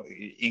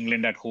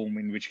England at home,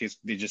 in which case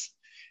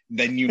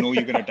then you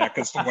can attack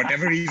us for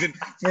whatever reason.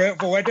 For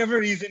whatever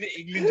reason,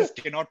 England just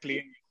cannot play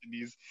in West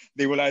Indies.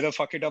 They will either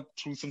fuck it up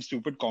through some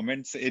stupid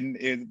comments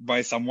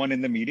by someone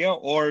in the media,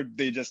 or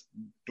they just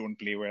don't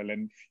play well.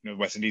 And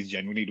West Indies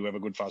generally do have a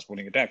good fast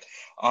bowling attack.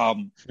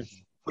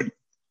 But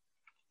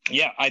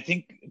yeah, I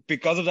think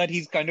because of that,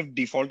 he's kind of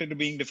defaulted to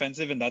being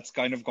defensive, and that's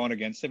kind of gone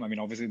against him. I mean,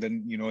 obviously,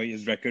 then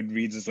his record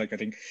reads as like I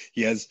think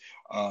he has,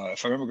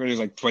 if I remember correctly,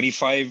 like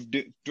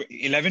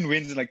 11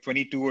 wins and like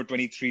 22 or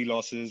 23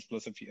 losses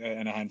plus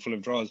and a handful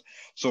of draws.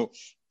 So,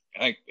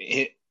 like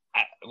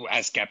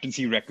as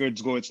captaincy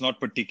records go, it's not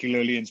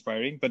particularly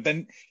inspiring. But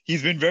then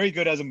he's been very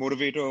good as a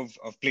motivator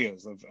of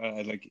players.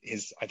 I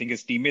think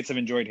his teammates have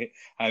enjoyed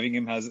having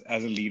him as a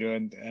leader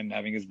and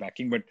having his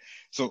backing. But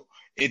so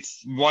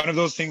it's one of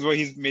those things where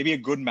he's maybe a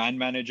good man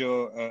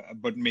manager,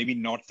 but maybe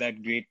not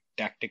that great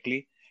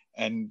tactically.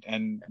 And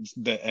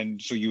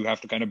so you have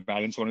to kind of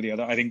balance one or the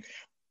other. I think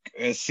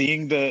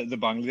seeing the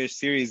Bangladesh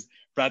series,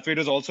 Brathwaite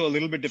was also a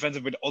little bit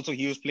defensive, but also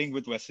he was playing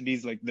with West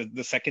Indies, like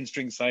the second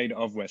string side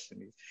of West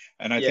Indies.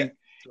 And I think,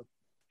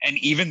 and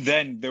even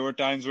then, there were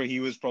times where he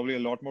was probably a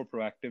lot more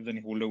proactive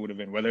than Holder would have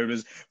been, whether it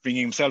was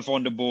bringing himself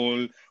on the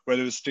bowl,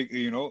 whether it was,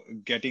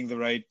 getting the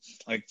right,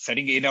 like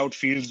setting in-out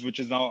fields, which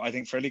is now, I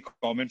think, fairly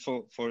common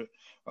for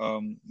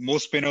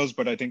most spinners.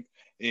 But I think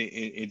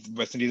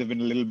West Indies have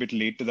been a little bit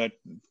late to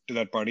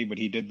that party, but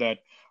he did that.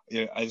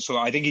 Yeah, so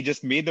I think he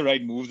just made the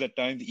right moves at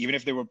times, even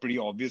if they were pretty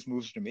obvious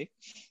moves to make.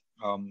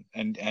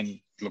 And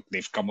look,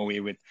 they've come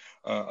away with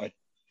a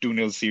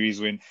 2-0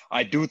 series win.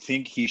 I do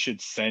think he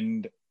should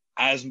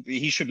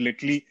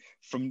literally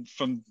from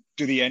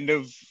to the end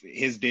of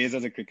his days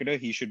as a cricketer,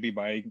 he should be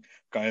buying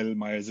Kyle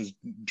Myers'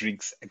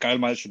 drinks. Kyle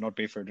Myers should not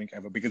pay for a drink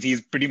ever because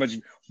he's pretty much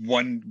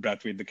won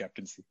Brathwaite the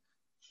captaincy.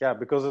 Yeah,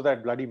 because of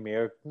that bloody the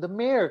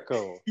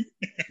miracle.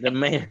 The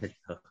miracle.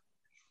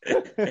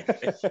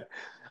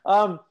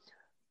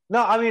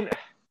 No, I mean,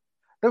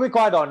 to be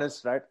quite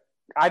honest, right?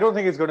 I don't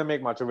think it's going to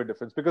make much of a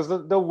difference because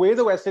the way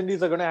the West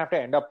Indies are going to have to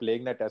end up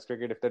playing their test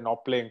cricket if they're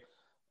not playing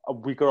a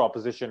weaker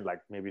opposition like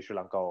maybe Sri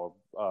Lanka or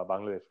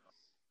Bangladesh,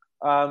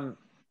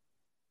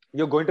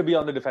 you're going to be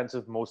on the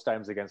defensive most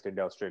times against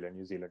India, Australia,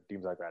 New Zealand,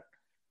 teams like that.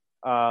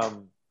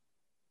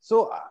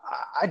 So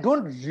I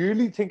don't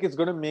really think it's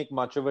going to make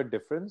much of a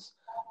difference,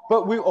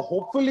 but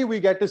hopefully we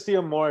get to see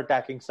a more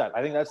attacking style.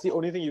 I think that's the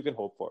only thing you can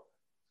hope for.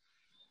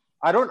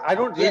 I'm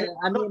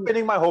not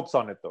pinning my hopes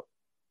on it though.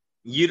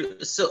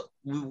 So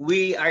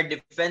we are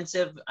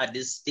defensive at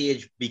this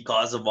stage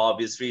because of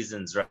obvious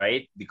reasons,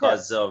 right?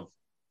 Because of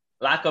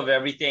lack of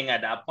everything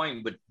at that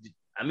point. But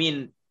I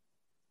mean,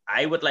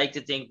 I would like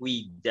to think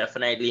we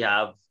definitely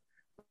have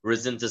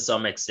risen to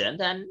some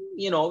extent, and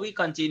we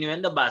continue,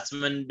 and the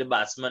batsman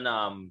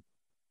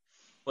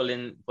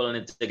pulling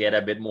it together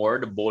a bit more.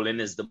 The bowling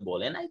is the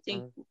bowling. I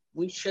think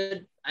we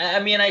should.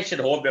 I should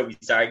hope that we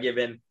start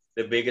giving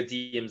the bigger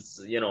teams,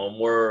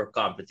 more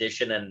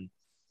competition and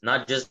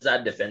not just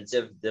that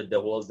defensive, the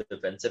whole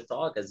defensive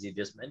talk, as you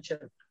just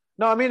mentioned.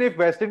 No, I mean, if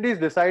West Indies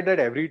decide that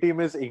every team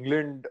is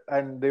England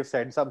and they've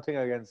sent something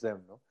against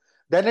them,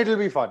 then it'll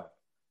be fun.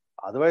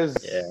 Otherwise,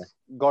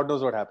 God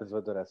knows what happens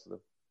with the rest of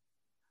them.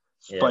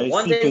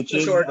 Spicy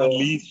pitches, at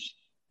least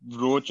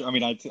Roach. I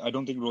mean, I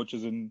don't think Roach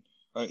is in.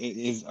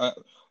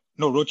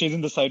 Roach is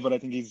in the side, but I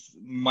think he's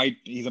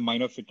a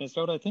minor fitness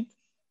doubt, I think.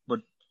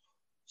 But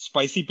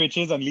spicy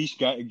pitches, unleash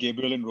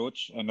Gabriel and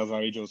Roach, and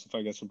Azari Joseph,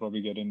 I guess, will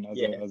probably get in as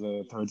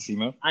a third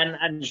seamer.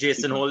 And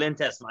Jason Holder in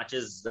test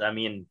matches, I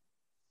mean,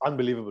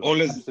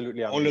 unbelievable.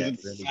 Absolutely unbelievable.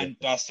 Is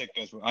fantastic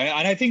test. And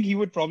I think he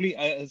would probably,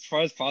 as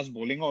far as fast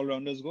bowling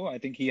all-rounders go, I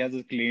think he has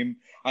a claim.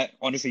 I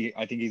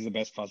think he's the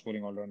best fast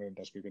bowling all-rounder in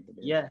test cricket.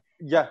 Yeah,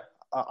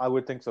 I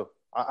would think so.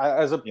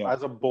 As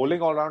a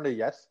bowling all-rounder,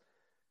 yes.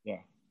 Yeah.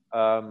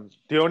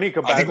 Theoni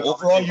I think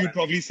overall you'd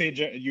probably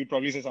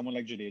say someone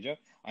like Jadeja.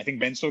 I think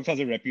Ben Stokes has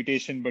a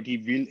reputation, but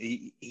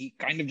he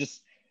kind of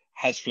just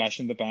has flash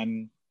in the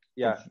pan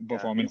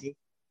performances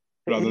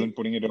rather than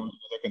putting it on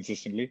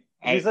consistently.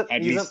 He's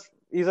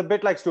a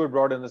bit like Stuart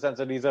Broad in the sense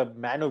that he's a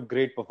man of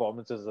great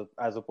performances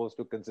as opposed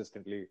to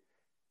consistently.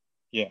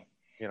 Yeah.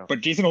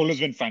 But Jason Holder's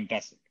been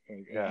fantastic.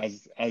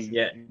 He's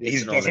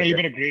definitely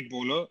been a great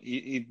bowler.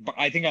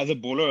 I think as a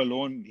bowler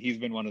alone, he's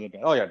been one of the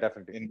best. Oh yeah,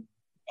 definitely.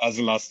 as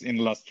in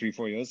the last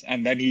 3-4 years,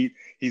 and then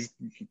he's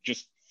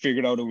just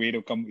figured out a way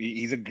to come.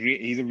 He's a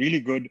really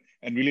good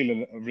and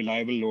really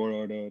reliable lower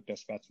order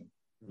test batsman.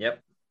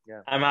 Yep.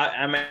 Yeah.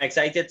 I'm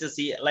excited to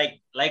see,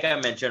 like I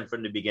mentioned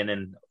from the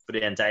beginning, for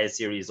the entire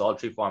series, all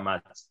 3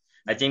 formats.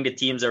 I think the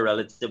teams are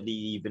relatively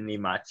evenly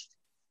matched.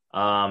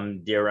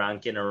 They're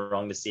ranking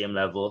around the same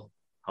level,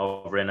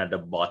 hovering at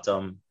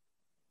the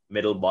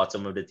middle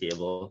bottom of the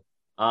table.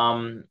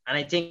 And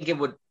I think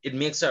it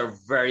makes a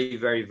very,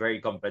 very,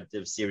 very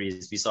competitive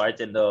series. We saw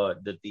it in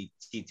the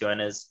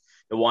T20s.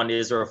 The one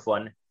days were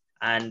fun.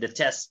 And the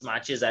test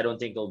matches, I don't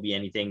think it'll be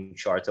anything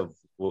short of,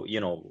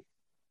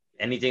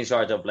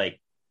 like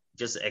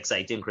just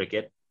exciting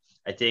cricket.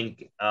 I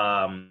think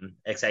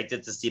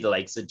excited to see the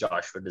likes of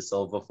Joshua De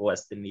Silva for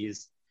West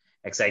Indies.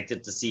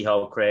 Excited to see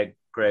how Craig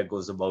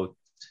goes about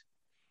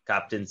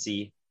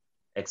captaincy.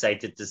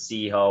 Excited to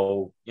see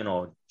how,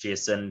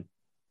 Jason,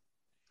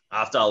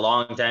 after a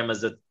long time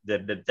as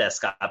the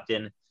test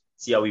captain,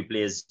 see how he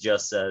plays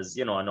just as,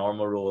 a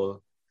normal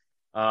role.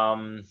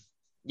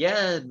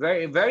 Yeah,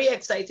 very, very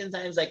exciting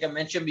times, like I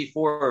mentioned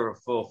before,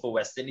 for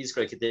West Indies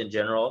cricket in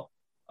general.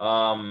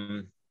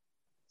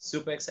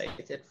 Super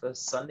excited for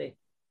Sunday.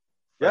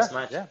 First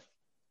match. Yeah.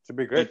 Should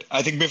be great.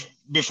 I think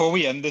before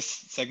we end this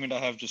segment, I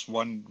have just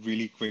one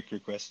really quick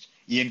request.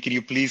 Ian, can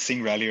you please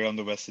sing Rally Around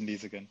the West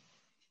Indies again?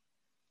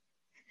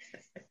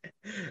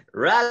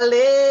 Rally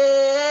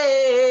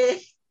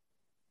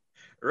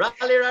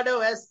around the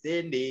West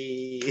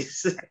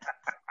Indies.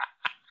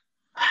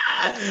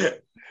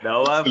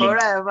 No one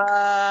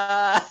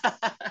forever.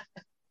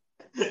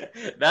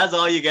 That's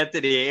all you get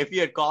today. If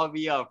you had called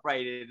me on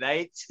Friday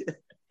night,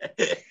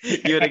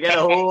 you would have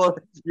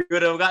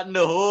gotten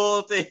the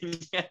whole thing.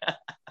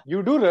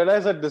 You do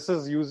realize that this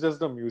is used as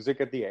the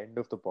music at the end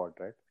of the pod,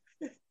 right?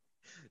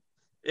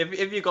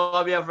 If you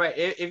call me on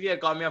Friday, if you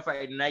had called me on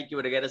Friday night, you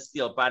would have got a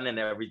steel pan and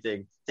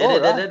everything. Oh,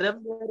 right.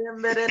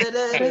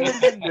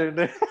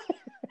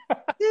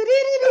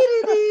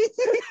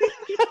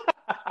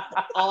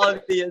 all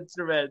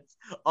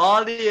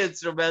the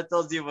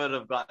instrumentals you would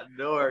have gotten.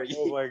 No worries.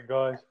 Oh my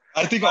gosh.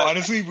 I think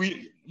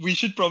honestly we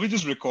should probably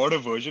just record a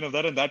version of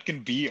that, and that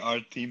can be our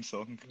theme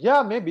song.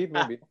 Yeah, maybe.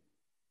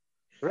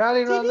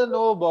 Rally around the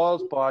No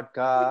Balls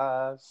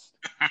podcast.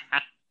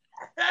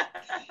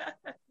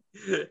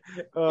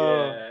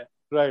 Yeah.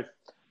 Right.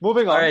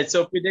 Moving on. All right,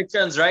 so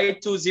predictions,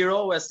 right?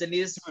 2-0 West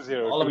Indies.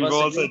 2-0. All of We've us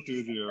all agree? said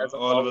 2-0. That's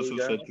All of us we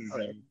have said got? 2-0.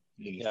 Right.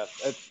 Yeah,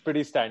 it's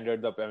pretty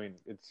standard. I mean,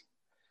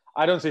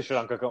 I don't see Sri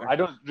Lanka come.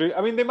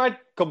 They might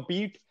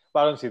compete,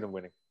 but I don't see them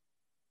winning.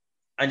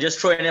 And just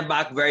throwing it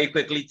back very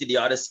quickly to the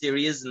other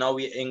series. Now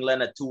we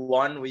England at 2-1.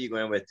 What are you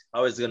going with?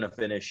 How is it going to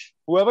finish?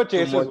 Whoever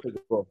chases.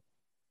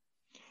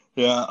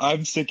 Yeah,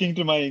 I'm sticking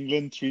to my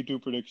England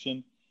 3-2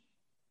 prediction.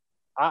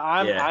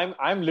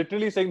 I'm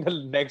literally saying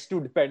the next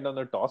two depend on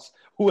the toss.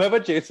 Whoever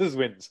chases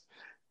wins.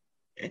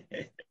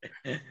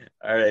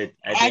 All right.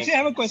 I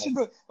have a question.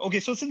 Okay,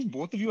 so since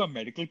both of you are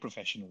medical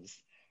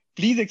professionals,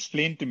 please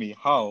explain to me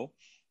how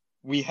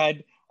we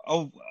had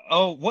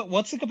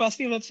what's the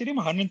capacity of that stadium?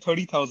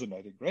 130,000,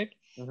 I think, right?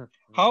 Mm-hmm.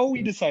 How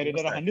we decided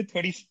that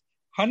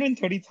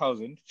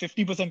 130,000,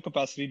 50%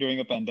 capacity during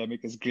a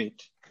pandemic is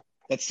great.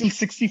 That's still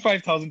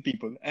 65,000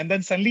 people. And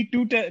then suddenly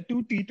two tests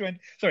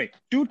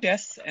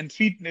and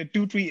two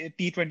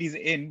T20s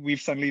in, we've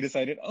suddenly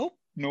decided, oh,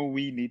 no,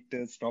 we need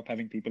to stop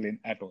having people in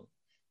at all.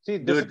 See,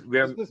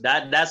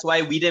 that's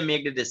why we didn't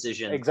make the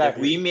decision.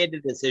 Exactly. If we made the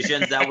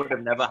decisions, that would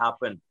have never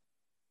happened.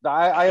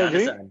 I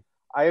agree.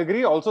 I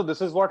agree. Also, this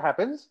is what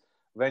happens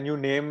when you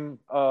name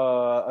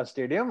a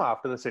stadium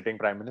after the sitting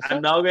prime minister.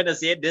 I'm now going to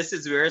say this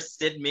is where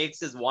Sid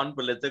makes his one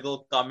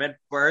political comment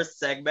per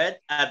segment,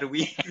 and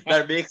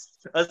that makes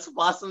us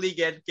possibly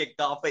get kicked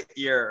off a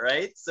year,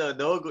 right? So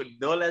no,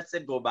 let's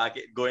Sid go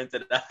into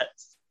that.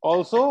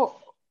 Also,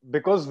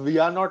 because we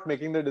are not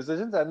making the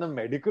decisions, and the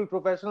medical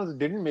professionals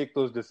didn't make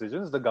those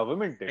decisions, the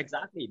government did.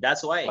 Exactly.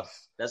 That's why.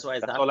 That's why.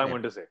 That's all I'm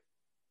going to say.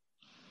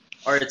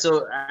 All right.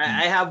 So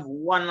I have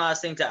one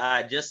last thing to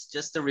add,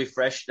 just to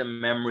refresh the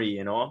memory,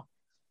 for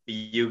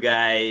you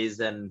guys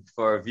and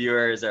for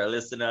viewers or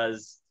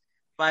listeners.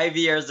 5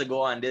 years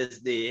ago on this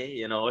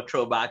day,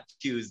 Throwback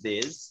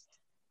Tuesdays.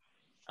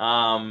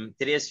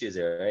 Today's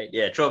Tuesday, right?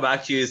 Yeah,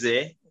 Throwback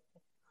Tuesday.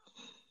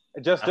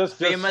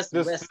 Famous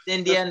West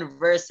Indian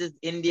versus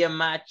India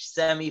match,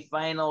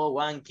 semi-final,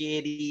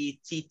 1KD,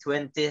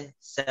 T20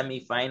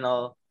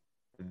 semi-final,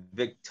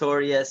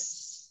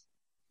 victorious.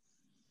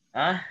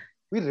 Huh?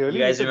 We really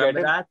you guys need to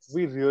remember get him. that?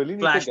 We really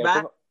need Flashback? to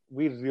get him.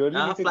 We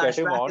really need to get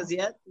him on.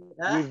 Yet?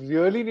 We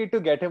really need to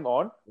get him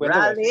on when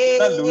Rally. the West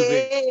Indies are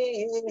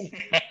losing.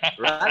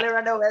 Rally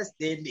around the West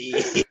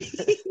Indies.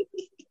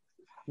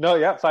 No,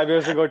 yeah, 5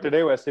 years ago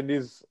today, West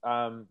Indies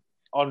en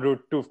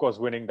route to, of course,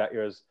 winning that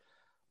year's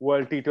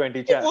World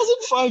T20 champ. It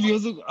wasn't 5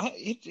 years ago.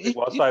 It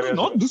was 5 years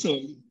ago. This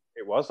early.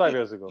 It was 5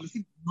 years ago.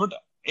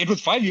 It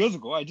was 5 years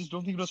ago. I just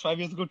don't think it was 5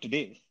 years ago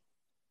today.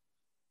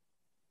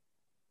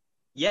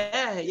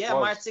 Yeah,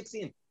 March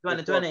 16th,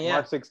 2020.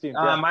 March 16th.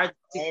 Yeah. March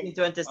 16th,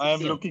 2016. I'm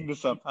looking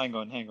this up. Hang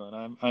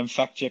on. I'm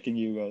fact checking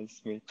you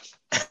guys. Wait.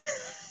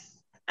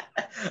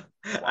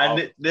 Wow.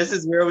 And this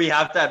is where we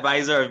have to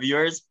advise our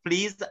viewers: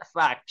 please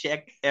fact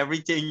check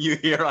everything you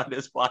hear on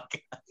this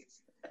podcast.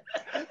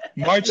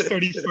 March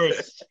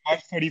 31st.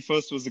 March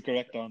 31st was the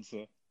correct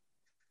answer.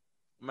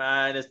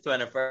 Man, it's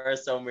 21st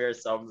somewhere.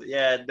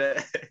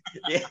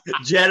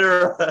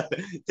 General.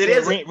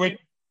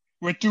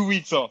 We're 2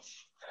 weeks off.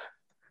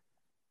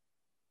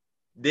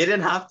 They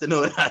didn't have to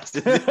know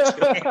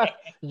that.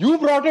 You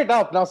brought it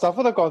up. Now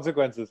suffer the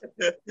consequences.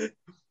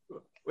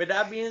 With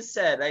that being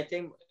said, I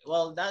think,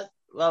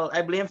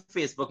 I blame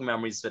Facebook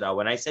memories for that.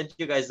 When I sent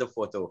you guys the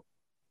photo.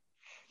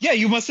 Yeah,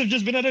 you must have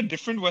just been at a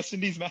different West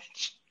Indies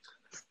match.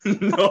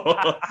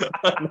 No.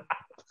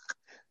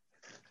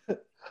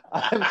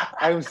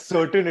 I'm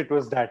certain it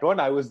was that one.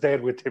 I was there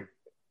with him.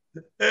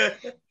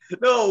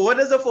 No, what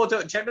is the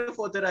photo? Check the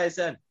photo that I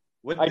sent.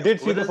 I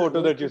did see the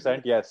photo that you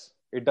sent. Yes,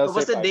 it does.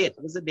 What's the date?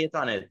 What's the date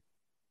on it?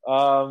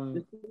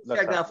 Just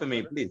check that for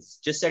me, please.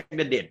 Just check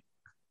the date.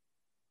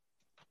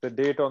 The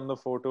date on the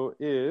photo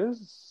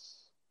is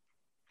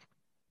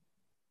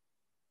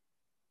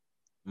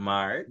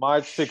March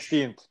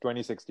 16th,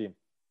 2016.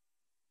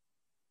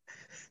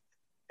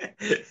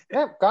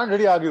 Yeah, can't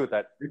really argue with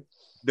that.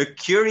 The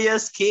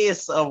curious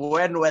case of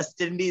when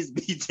West Indies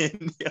beat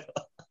India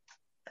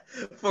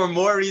for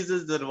more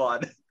reasons than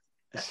one.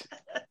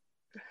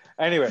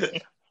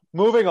 Anyway,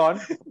 moving on.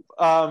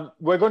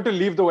 We're going to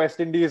leave the West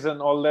Indies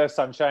and all their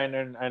sunshine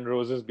and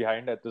roses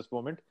behind at this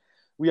moment.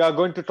 We are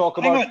going to talk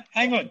about...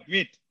 Hang on.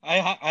 Wait. I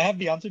have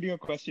the answer to your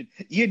question.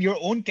 Ian, your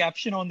own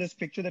caption on this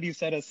picture that you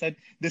said has said,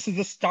 this is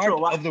the start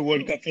of the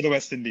World Cup for the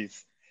West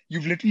Indies.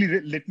 You've literally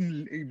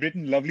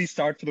written lovely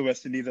start for the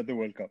West Indies at the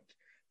World Cup.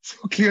 So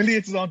clearly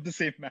it's not the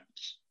same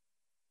match.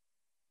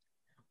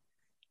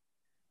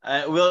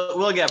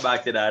 We'll get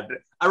back to that.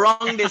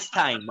 Around this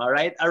time, all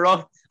right?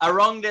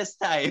 Around this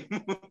time.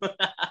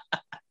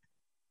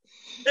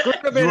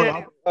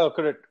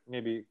 Could it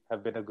maybe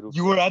have been a group?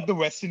 You were at the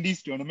West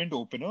Indies tournament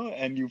opener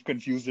and you've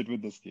confused it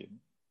with this game.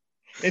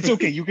 It's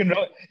okay. You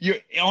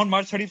on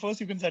March 31st,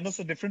 you can send us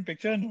a different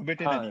picture and rub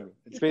it in anyway.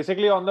 It's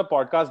basically on the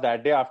podcast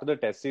that day after the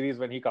test series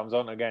when he comes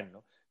on again.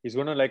 No? He's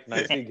going to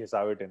nicely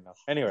ghissaw it in now.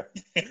 Anyway,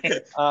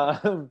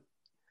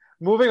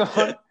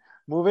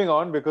 moving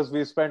on because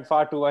we spent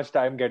far too much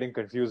time getting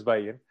confused by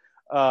Ian.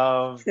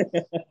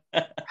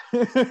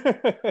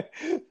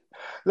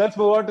 Let's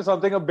move on to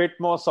something a bit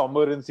more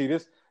somber and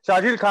serious.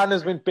 Shahil Khan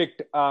has been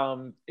picked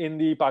in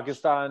the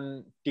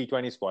Pakistan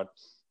T20 squad.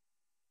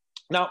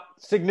 Now,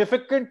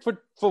 significant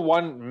for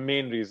one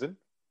main reason.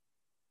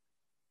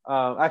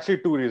 Actually,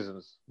 two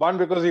reasons. One,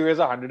 because he weighs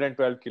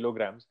 112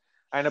 kilograms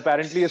and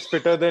apparently is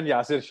fitter than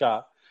Yasir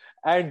Shah.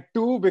 And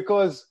two,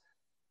 because,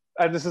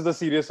 and this is the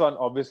serious one,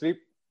 obviously,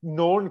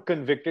 known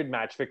convicted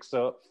match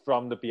fixer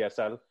from the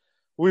PSL.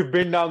 We've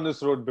been down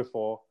this road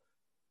before.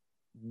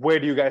 Where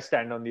do you guys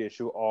stand on the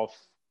issue of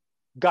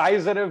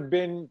guys that have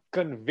been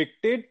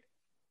convicted?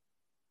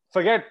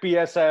 Forget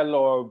PSL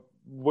or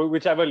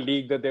whichever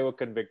league that they were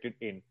convicted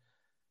in.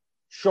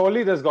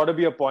 Surely there's got to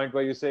be a point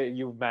where you say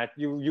you've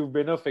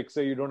been a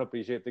fixer, you don't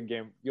appreciate the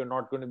game, you're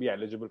not going to be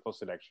eligible for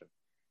selection.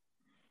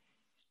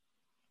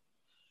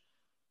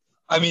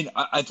 I mean,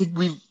 I think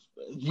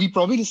we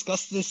probably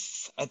discussed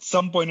this at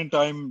some point in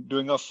time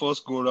during our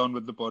first go around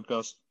with the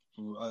podcast.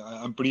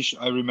 I'm pretty sure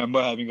I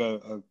remember having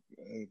a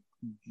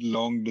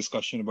long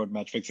discussion about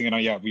match fixing,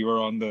 and we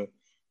were on the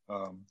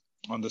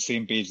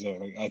same page there.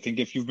 Like, I think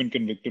if you've been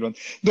convicted on,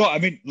 no, I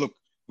mean, look,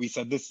 we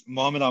said this.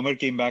 Mohamed Amar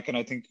came back, and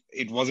I think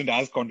it wasn't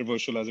as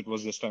controversial as it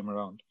was this time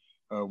around.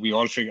 We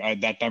all figured at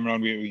that time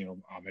around,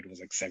 Ahmed was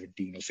like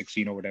 17 or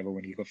 16 or whatever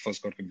when he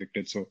first got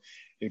convicted, so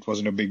it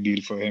wasn't a big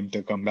deal for him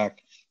to come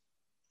back.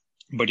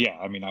 But yeah,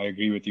 I mean, I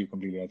agree with you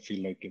completely. I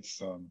feel like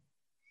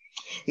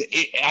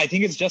I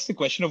think it's just a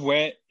question of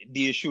where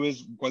the issue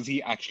is. Was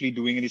he actually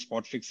doing any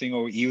spot fixing,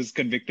 or he was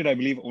convicted, I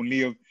believe,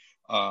 only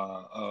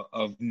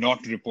of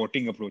not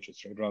reporting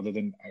approaches, right? Rather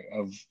than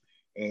of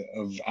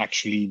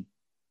actually,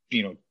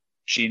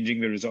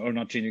 changing the result, or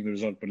not changing the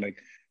result, but like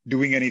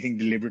doing anything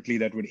deliberately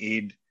that would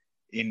aid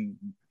in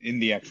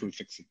the actual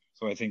fixing.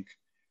 So I think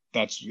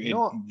that's it.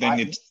 Then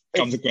it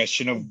comes a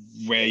question of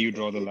where you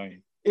draw the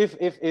line.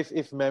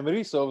 If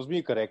memory serves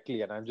me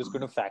correctly, and I'm just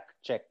going to fact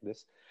check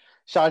this,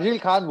 Shahil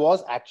Khan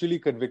was actually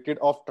convicted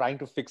of trying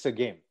to fix a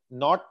game,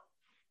 not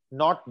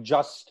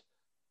just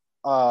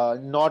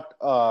not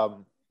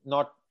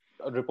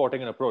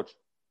reporting an approach.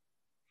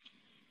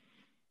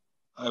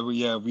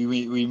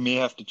 We may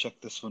have to check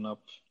this one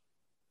up.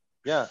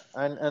 Yeah,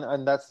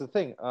 and that's the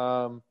thing.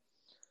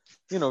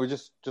 We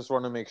just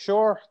want to make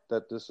sure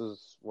that this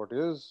is what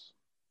is.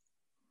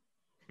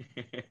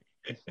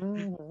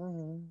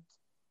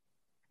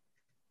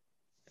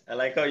 I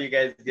like how you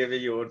guys give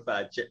it your own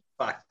fact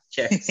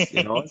checks,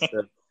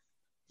 so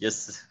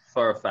just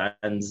for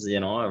fans,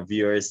 our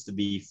viewers to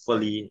be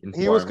fully informed.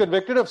 He was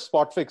convicted of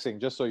spot fixing,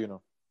 just so you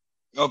know.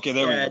 Okay,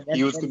 there we go.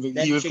 He was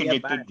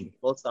convicted.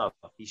 Full stop.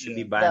 He should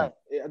be banned.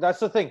 Yeah, that's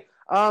the thing.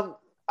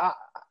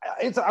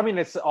 It's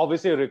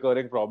obviously a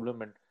recurring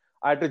problem, and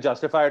I had to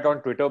justify it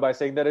on Twitter by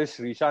saying that if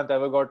Srishant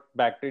ever got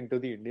back into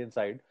the Indian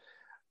side,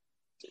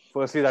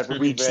 firstly, that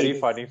would be very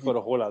funny for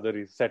a whole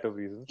other set of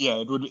reasons.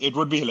 Yeah, it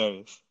would be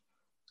hilarious.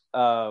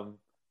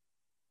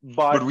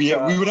 But we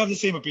would have the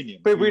same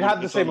opinion. But we'd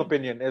have the same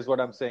opinion, is what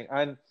I'm saying.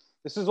 And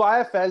this is why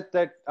I felt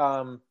that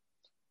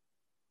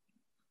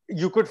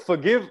you could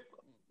forgive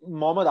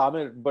Mohammad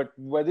Amir, but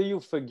whether you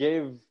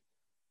forgive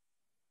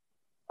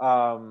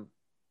Mohammad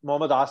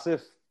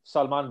Asif,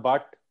 Salman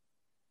Butt,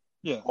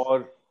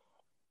 or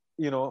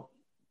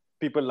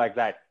people like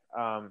that.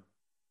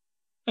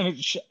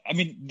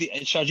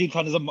 Shahid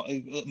Khan is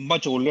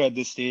much older at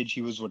this stage.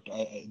 He was what?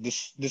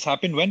 This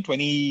happened when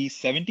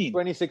 2017.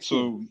 2016.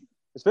 So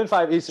it's been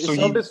 5. He's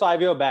served his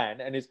 5-year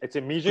ban, and it's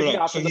immediately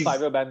after the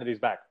 5-year ban that he's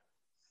back.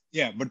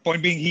 Yeah, but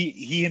point being,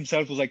 he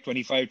himself was like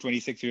 25,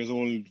 26 years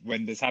old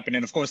when this happened,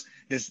 and of course,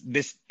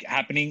 this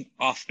happening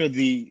after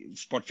the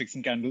spot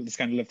fixing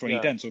scandal of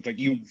 2010. Yeah. So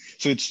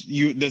it's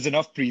like there's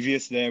enough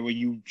previous there where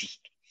you just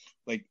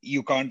like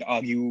you can't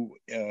argue,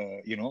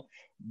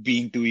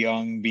 being too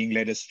young, being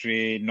led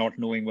astray, not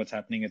knowing what's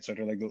happening,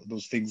 etc. Like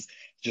those things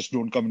just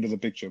don't come into the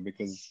picture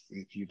because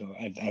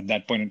at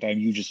that point in time,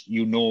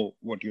 you know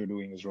what you're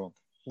doing is wrong.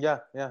 Yeah.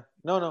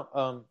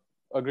 No.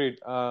 Agreed.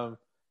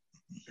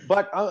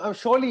 But I'm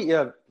surely,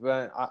 I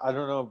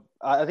don't know.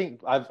 I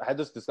think I've had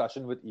this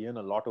discussion with Ian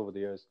a lot over the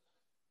years,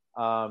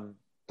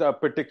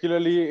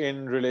 particularly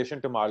in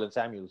relation to Marlon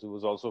Samuels, who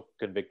was also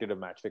convicted of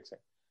match fixing.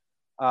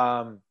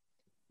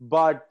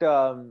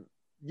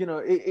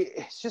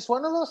 It's just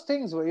one of those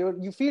things where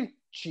you feel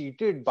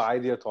cheated by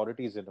the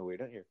authorities in a way,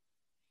 don't you?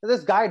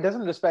 This guy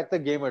doesn't respect the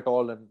game at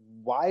all, and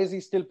why is he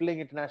still playing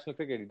international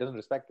cricket? He doesn't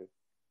respect it.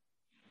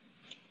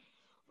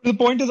 The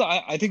point is,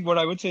 I think what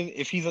I would say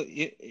is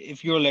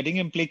if you're letting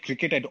him play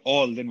cricket at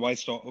all, then why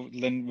stop at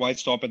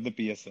the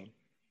PSL?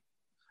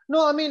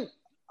 No, I mean,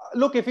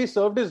 look, if he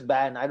served his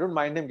ban, I don't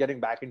mind him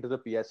getting back into the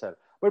PSL.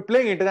 But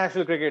playing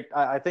international cricket,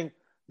 I think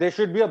there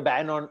should be a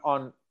ban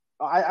on.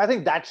 I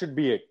think that should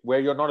be it, where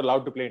you're not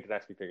allowed to play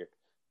international cricket.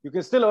 You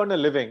can still earn a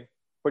living,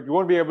 but you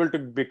won't be able to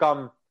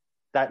become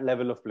that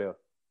level of player.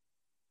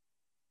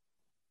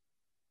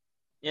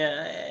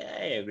 Yeah,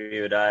 I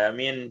agree with that. I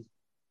mean,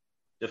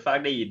 the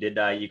fact that you did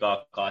that, you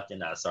got caught in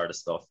that sort of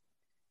stuff.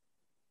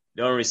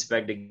 Don't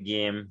respect the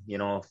game,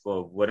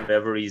 for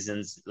whatever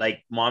reasons.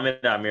 Like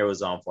Mohammad Amir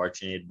was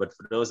unfortunate, but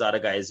for those other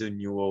guys who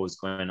knew what was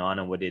going on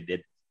and what they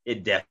did,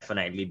 it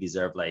definitely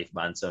deserved life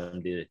bans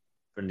from the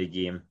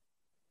game,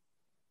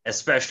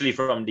 especially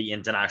from the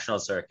international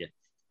circuit.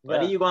 Yeah.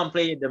 Whether you go and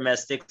play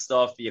domestic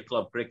stuff, your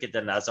club cricket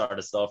and that sort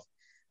of stuff,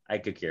 I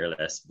could care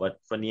less.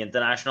 But for the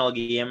international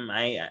game,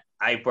 I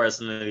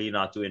personally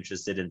not too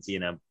interested in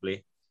seeing him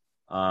play.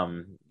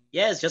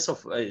 It's just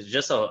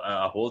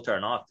a whole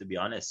turn off, to be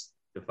honest.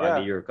 The fact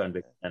that you're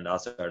convicted and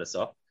that sort of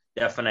stuff,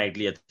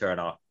 definitely a turn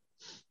off.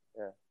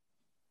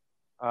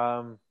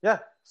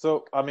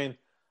 So I mean,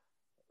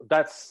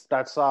 that's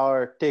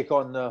our take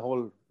on the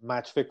whole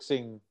match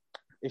fixing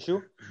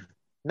issue.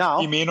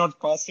 Now he may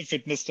not pass the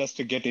fitness test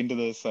to get into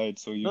the side,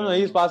 so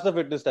he's passed the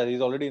fitness test.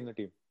 He's already in the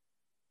team.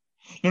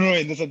 No,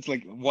 in the sense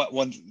like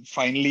once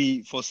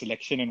finally for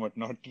selection and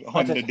whatnot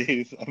on the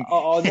day.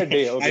 On the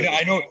day, okay.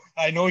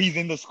 I know he's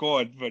in the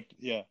squad, but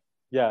yeah.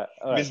 Yeah.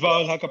 Right.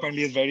 Misbah al-Haq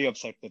apparently is very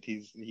upset that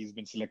he's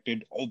been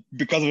selected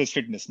because of his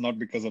fitness, not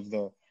because of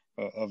the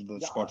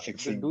spot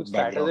fixing. The dude's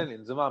fatter than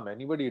Inzamam.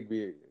 Anybody would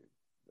be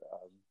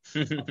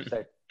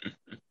upset.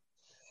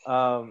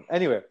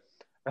 Anyway,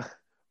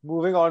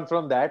 moving on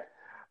from that.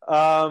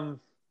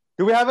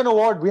 Do we have an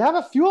award? We have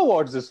a few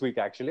awards this week,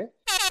 actually.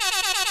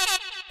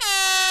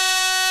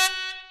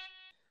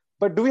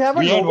 But do we have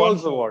a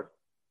No-Balls award?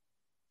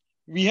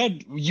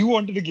 You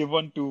wanted to give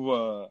one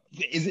to,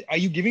 are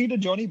you giving it to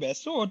Johnny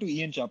Bairstow or to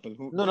Ian Chappell?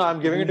 No, I'm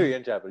giving it to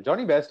Ian Chappell.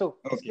 Johnny Bairstow,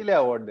 उसके लिए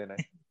award देना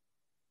है.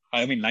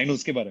 I mean, line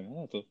उसके बारे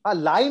में तो.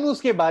 Line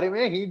उसके बारे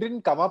में, he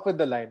didn't come up with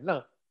the line,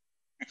 na.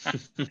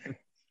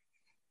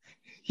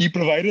 He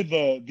provided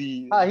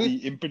the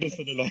impetus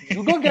for the line.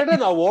 You don't get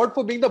an award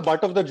for being the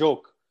butt of the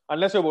joke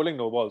unless you're bowling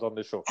no balls on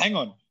this show. Hang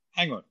on.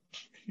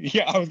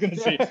 Yeah, I was going to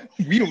say,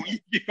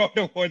 we give out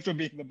awards for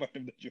being the butt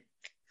of the joke.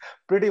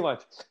 Pretty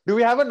much. Do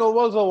we have a No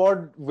Balls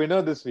award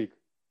winner this week?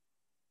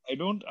 I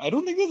don't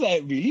think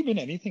there's really been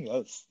anything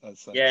else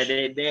as such. Yeah,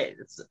 they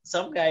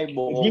some guy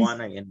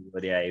won again,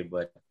 but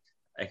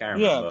I can't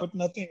remember. Yeah, but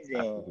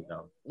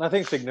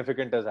nothing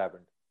significant has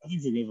happened. Nothing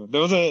significant.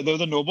 There was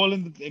a no ball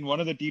in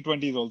one of the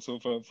T20s also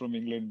from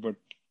England, but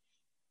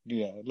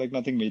yeah, like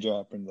nothing major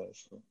happened there.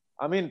 So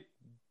I mean,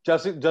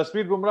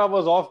 Jasprit Bumrah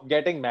was off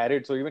getting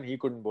married, so even he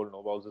couldn't bowl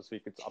no balls this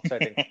week. It's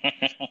upsetting.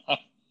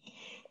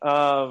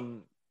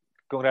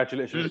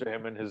 Congratulations to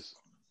him and his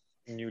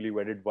newly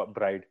wedded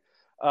bride.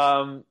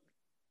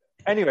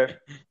 Anyway,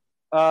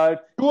 2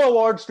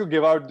 awards to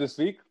give out this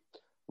week.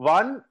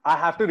 One, I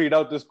have to read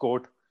out this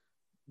quote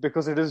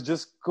because it is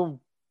just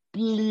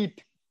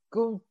complete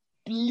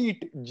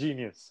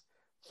genius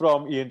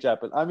from Ian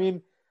Chappell. I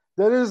mean,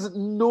 there is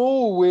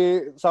no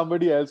way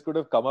somebody else could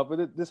have come up with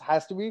it. This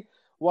has to be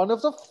one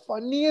of the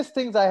funniest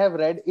things I have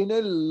read in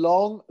a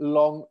long,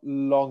 long,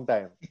 long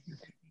time.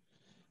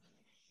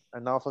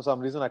 And now for some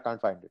reason I can't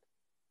find it.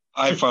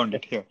 I found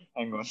it here.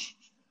 Hang on.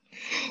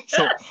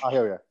 So,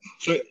 here we are.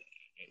 So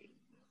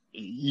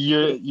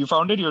you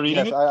found it? You're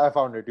reading it? Yes, I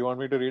found it. Do you want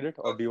me to read it,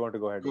 or do you want to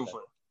go ahead? Go for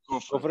it. Go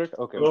for it.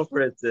 Okay. Go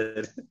for it,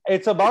 Sid.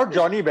 It's about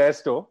Johnny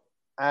Bairstow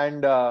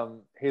and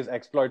his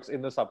exploits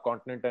in the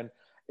subcontinent and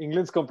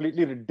England's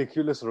completely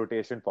ridiculous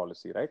rotation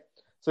policy, right?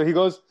 So he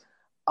goes,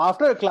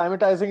 after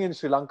acclimatizing in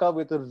Sri Lanka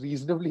with a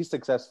reasonably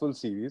successful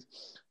series,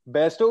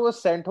 Bairstow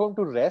was sent home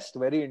to rest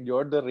where he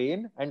endured the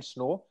rain and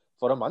snow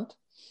for a month.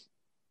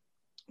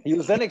 He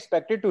was then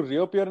expected to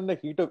reappear in the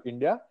heat of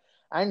India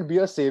and be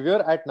a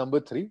savior at number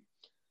 3.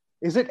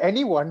 Is it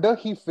any wonder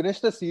he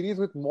finished the series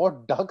with more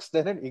ducks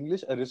than an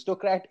English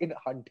aristocrat in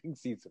hunting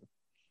season?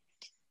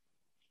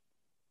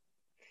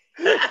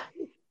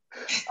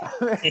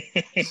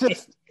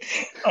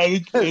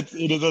 I think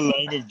it is a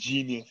line of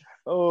genius.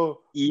 Oh,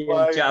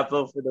 Ian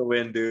Chappell for the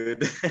win,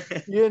 dude.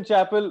 Ian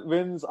Chappell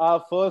wins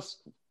our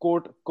first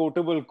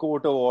quotable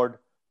quote award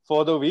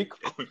for the week.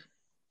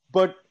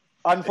 But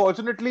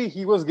unfortunately,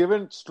 he was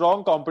given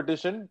strong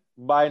competition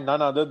by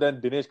none other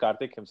than Dinesh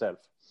Karthik himself,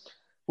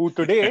 who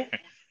today...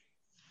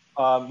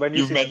 when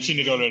You've mentioned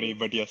it already,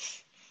 but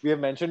yes. We have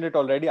mentioned it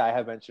already. I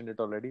have mentioned it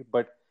already.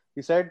 But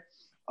he said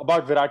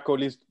about Virat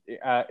Kohli's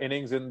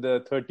innings in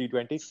the third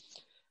T20,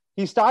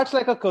 he starts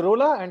like a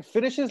Corolla and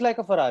finishes like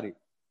a Ferrari.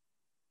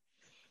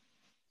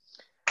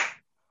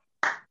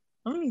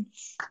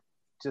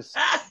 Just...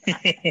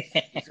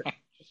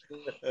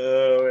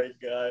 oh my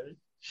God.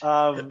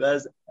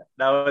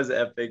 That was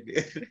epic.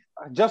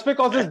 Just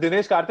because it's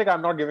Dinesh Karthik,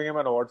 I'm not giving him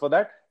an award for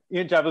that.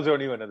 Ian Chappell's the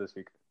only winner this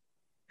week.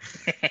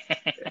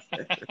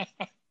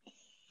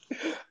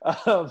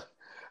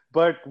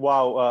 But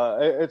wow,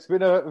 it's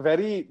been a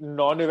very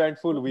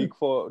non-eventful week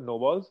for no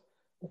balls,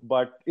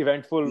 but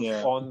eventful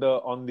on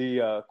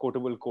the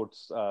quotable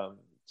quotes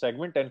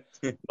segment. And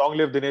long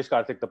live Dinesh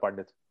Karthik, the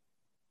Pandit.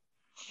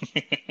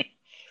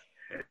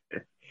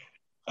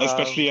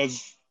 Especially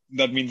as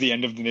that means the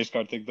end of Dinesh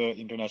Karthik, the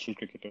international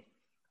cricketer.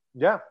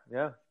 Yeah,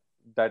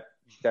 that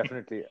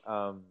definitely.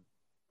 And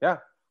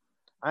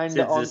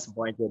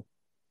disappointed.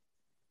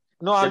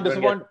 No, I'm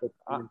disappointed.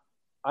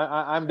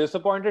 I'm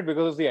disappointed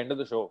because it's the end of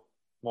the show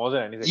more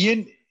than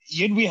anything.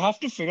 Ian, we have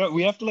to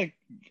like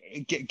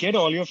get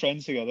all your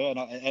friends together, and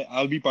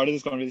I'll be part of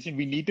this conversation.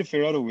 We need to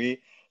figure out a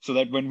way so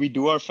that when we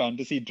do our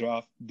fantasy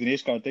draft,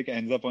 Dinesh Karthik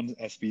ends up on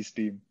SP's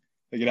team.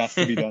 Like, it has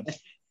to be done.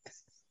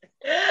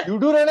 You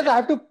do realize I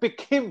have to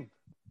pick him.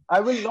 I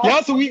will not.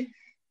 Yeah, so we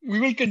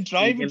will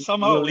contrive it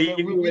somehow.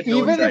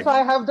 Even if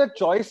I have the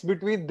choice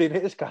between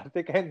Dinesh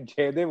Karthik and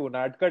Jaydev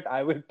Unadkat,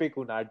 I will pick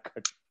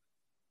Unadkat.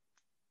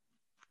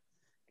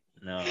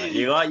 No,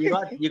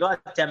 you got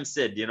tempt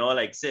Sid,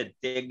 like Sid,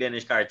 take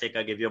Dinesh Karthik,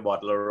 I'll give you a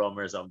bottle of rum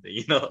or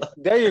something,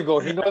 There you go.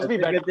 He knows me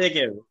better. Take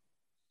him.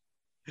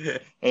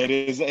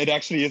 It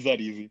actually is that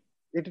easy.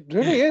 It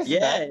really is.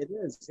 Yeah, it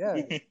is. Yeah.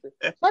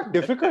 It's not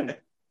difficult.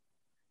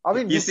 I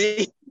mean, you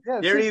see,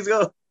 there you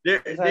go.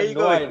 There you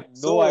go.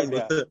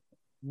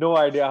 No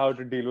idea how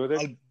to deal with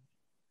it.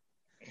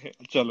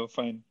 Chalo,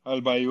 fine.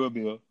 I'll buy you a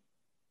beer.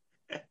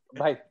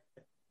 Bhai,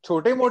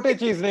 छोटे मोटे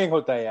चीज नहीं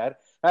होता है यार.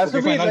 Has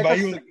to be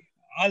like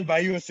I'll buy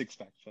you a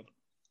 6-pack.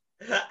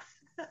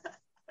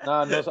 No,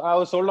 I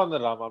was sold on the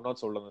rum. I'm not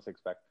sold on the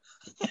 6-pack.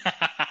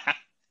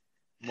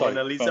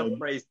 Mona Lisa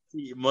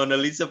pricey. Mona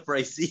Lisa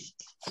pricey.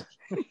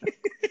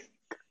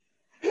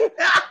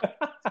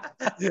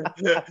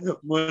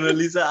 Mona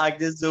Lisa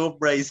acted so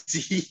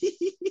pricey.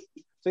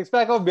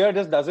 6-pack of beer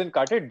just doesn't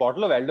cut it.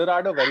 Bottle of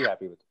Eldorado, very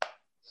happy with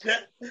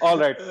it. All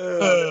right.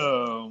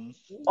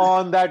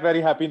 On that very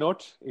happy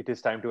note, it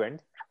is time to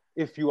end.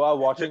 If you are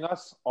watching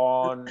us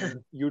on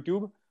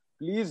YouTube,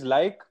 please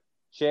like,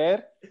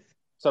 share,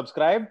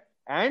 subscribe,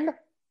 and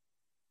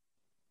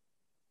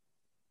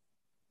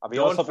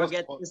don't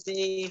forget to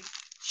say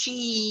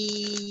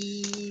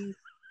cheese.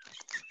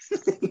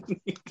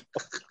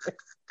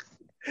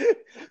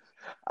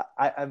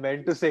 I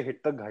meant to say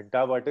hit the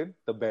ghanta button,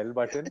 the bell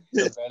button,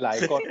 the bell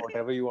icon,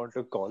 whatever you want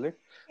to call it.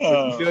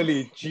 But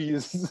really,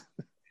 cheese.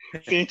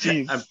 Say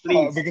cheese.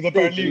 Please, because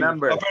apparently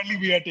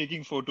we are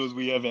taking photos.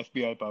 We have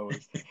FBI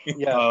powers.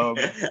 Yeah.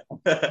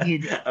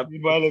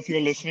 Meanwhile, if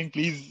you're listening,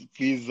 please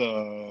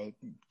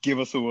give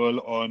us a whirl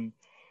on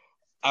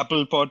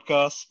Apple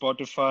Podcasts,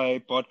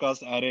 Spotify,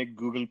 Podcast Addict,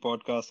 Google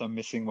Podcasts. I'm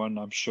missing one,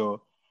 I'm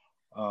sure.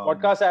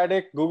 Podcast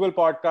Addict, Google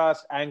Podcast,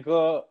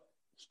 Anchor,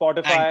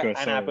 Spotify,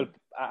 and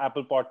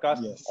Apple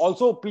Podcast. Yes.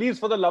 Also, please,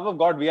 for the love of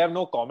God, we have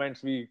no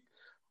comments. We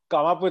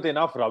come up with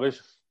enough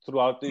rubbish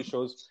throughout these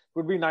shows. It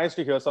would be nice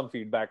to hear some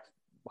feedback.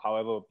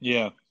 However,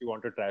 if you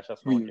want to trash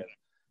us,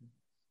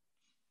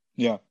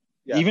 yeah.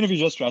 Even if you're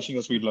just trashing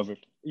us, we'd love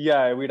it.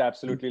 Yeah, we'd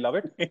absolutely love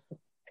it.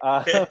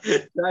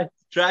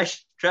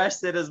 Trash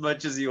it as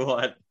much as you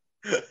want.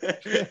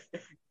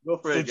 Go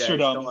for it, guys.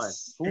 Come on.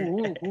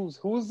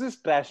 Who's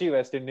this trashy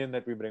West Indian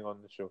that we bring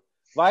on the show?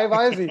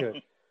 Why is he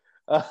here?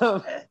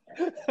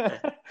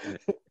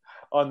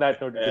 On that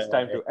note, it's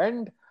time to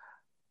end.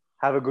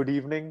 Have a good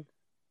evening.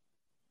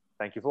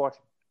 Thank you for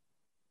watching.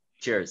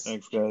 Cheers.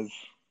 Thanks, guys.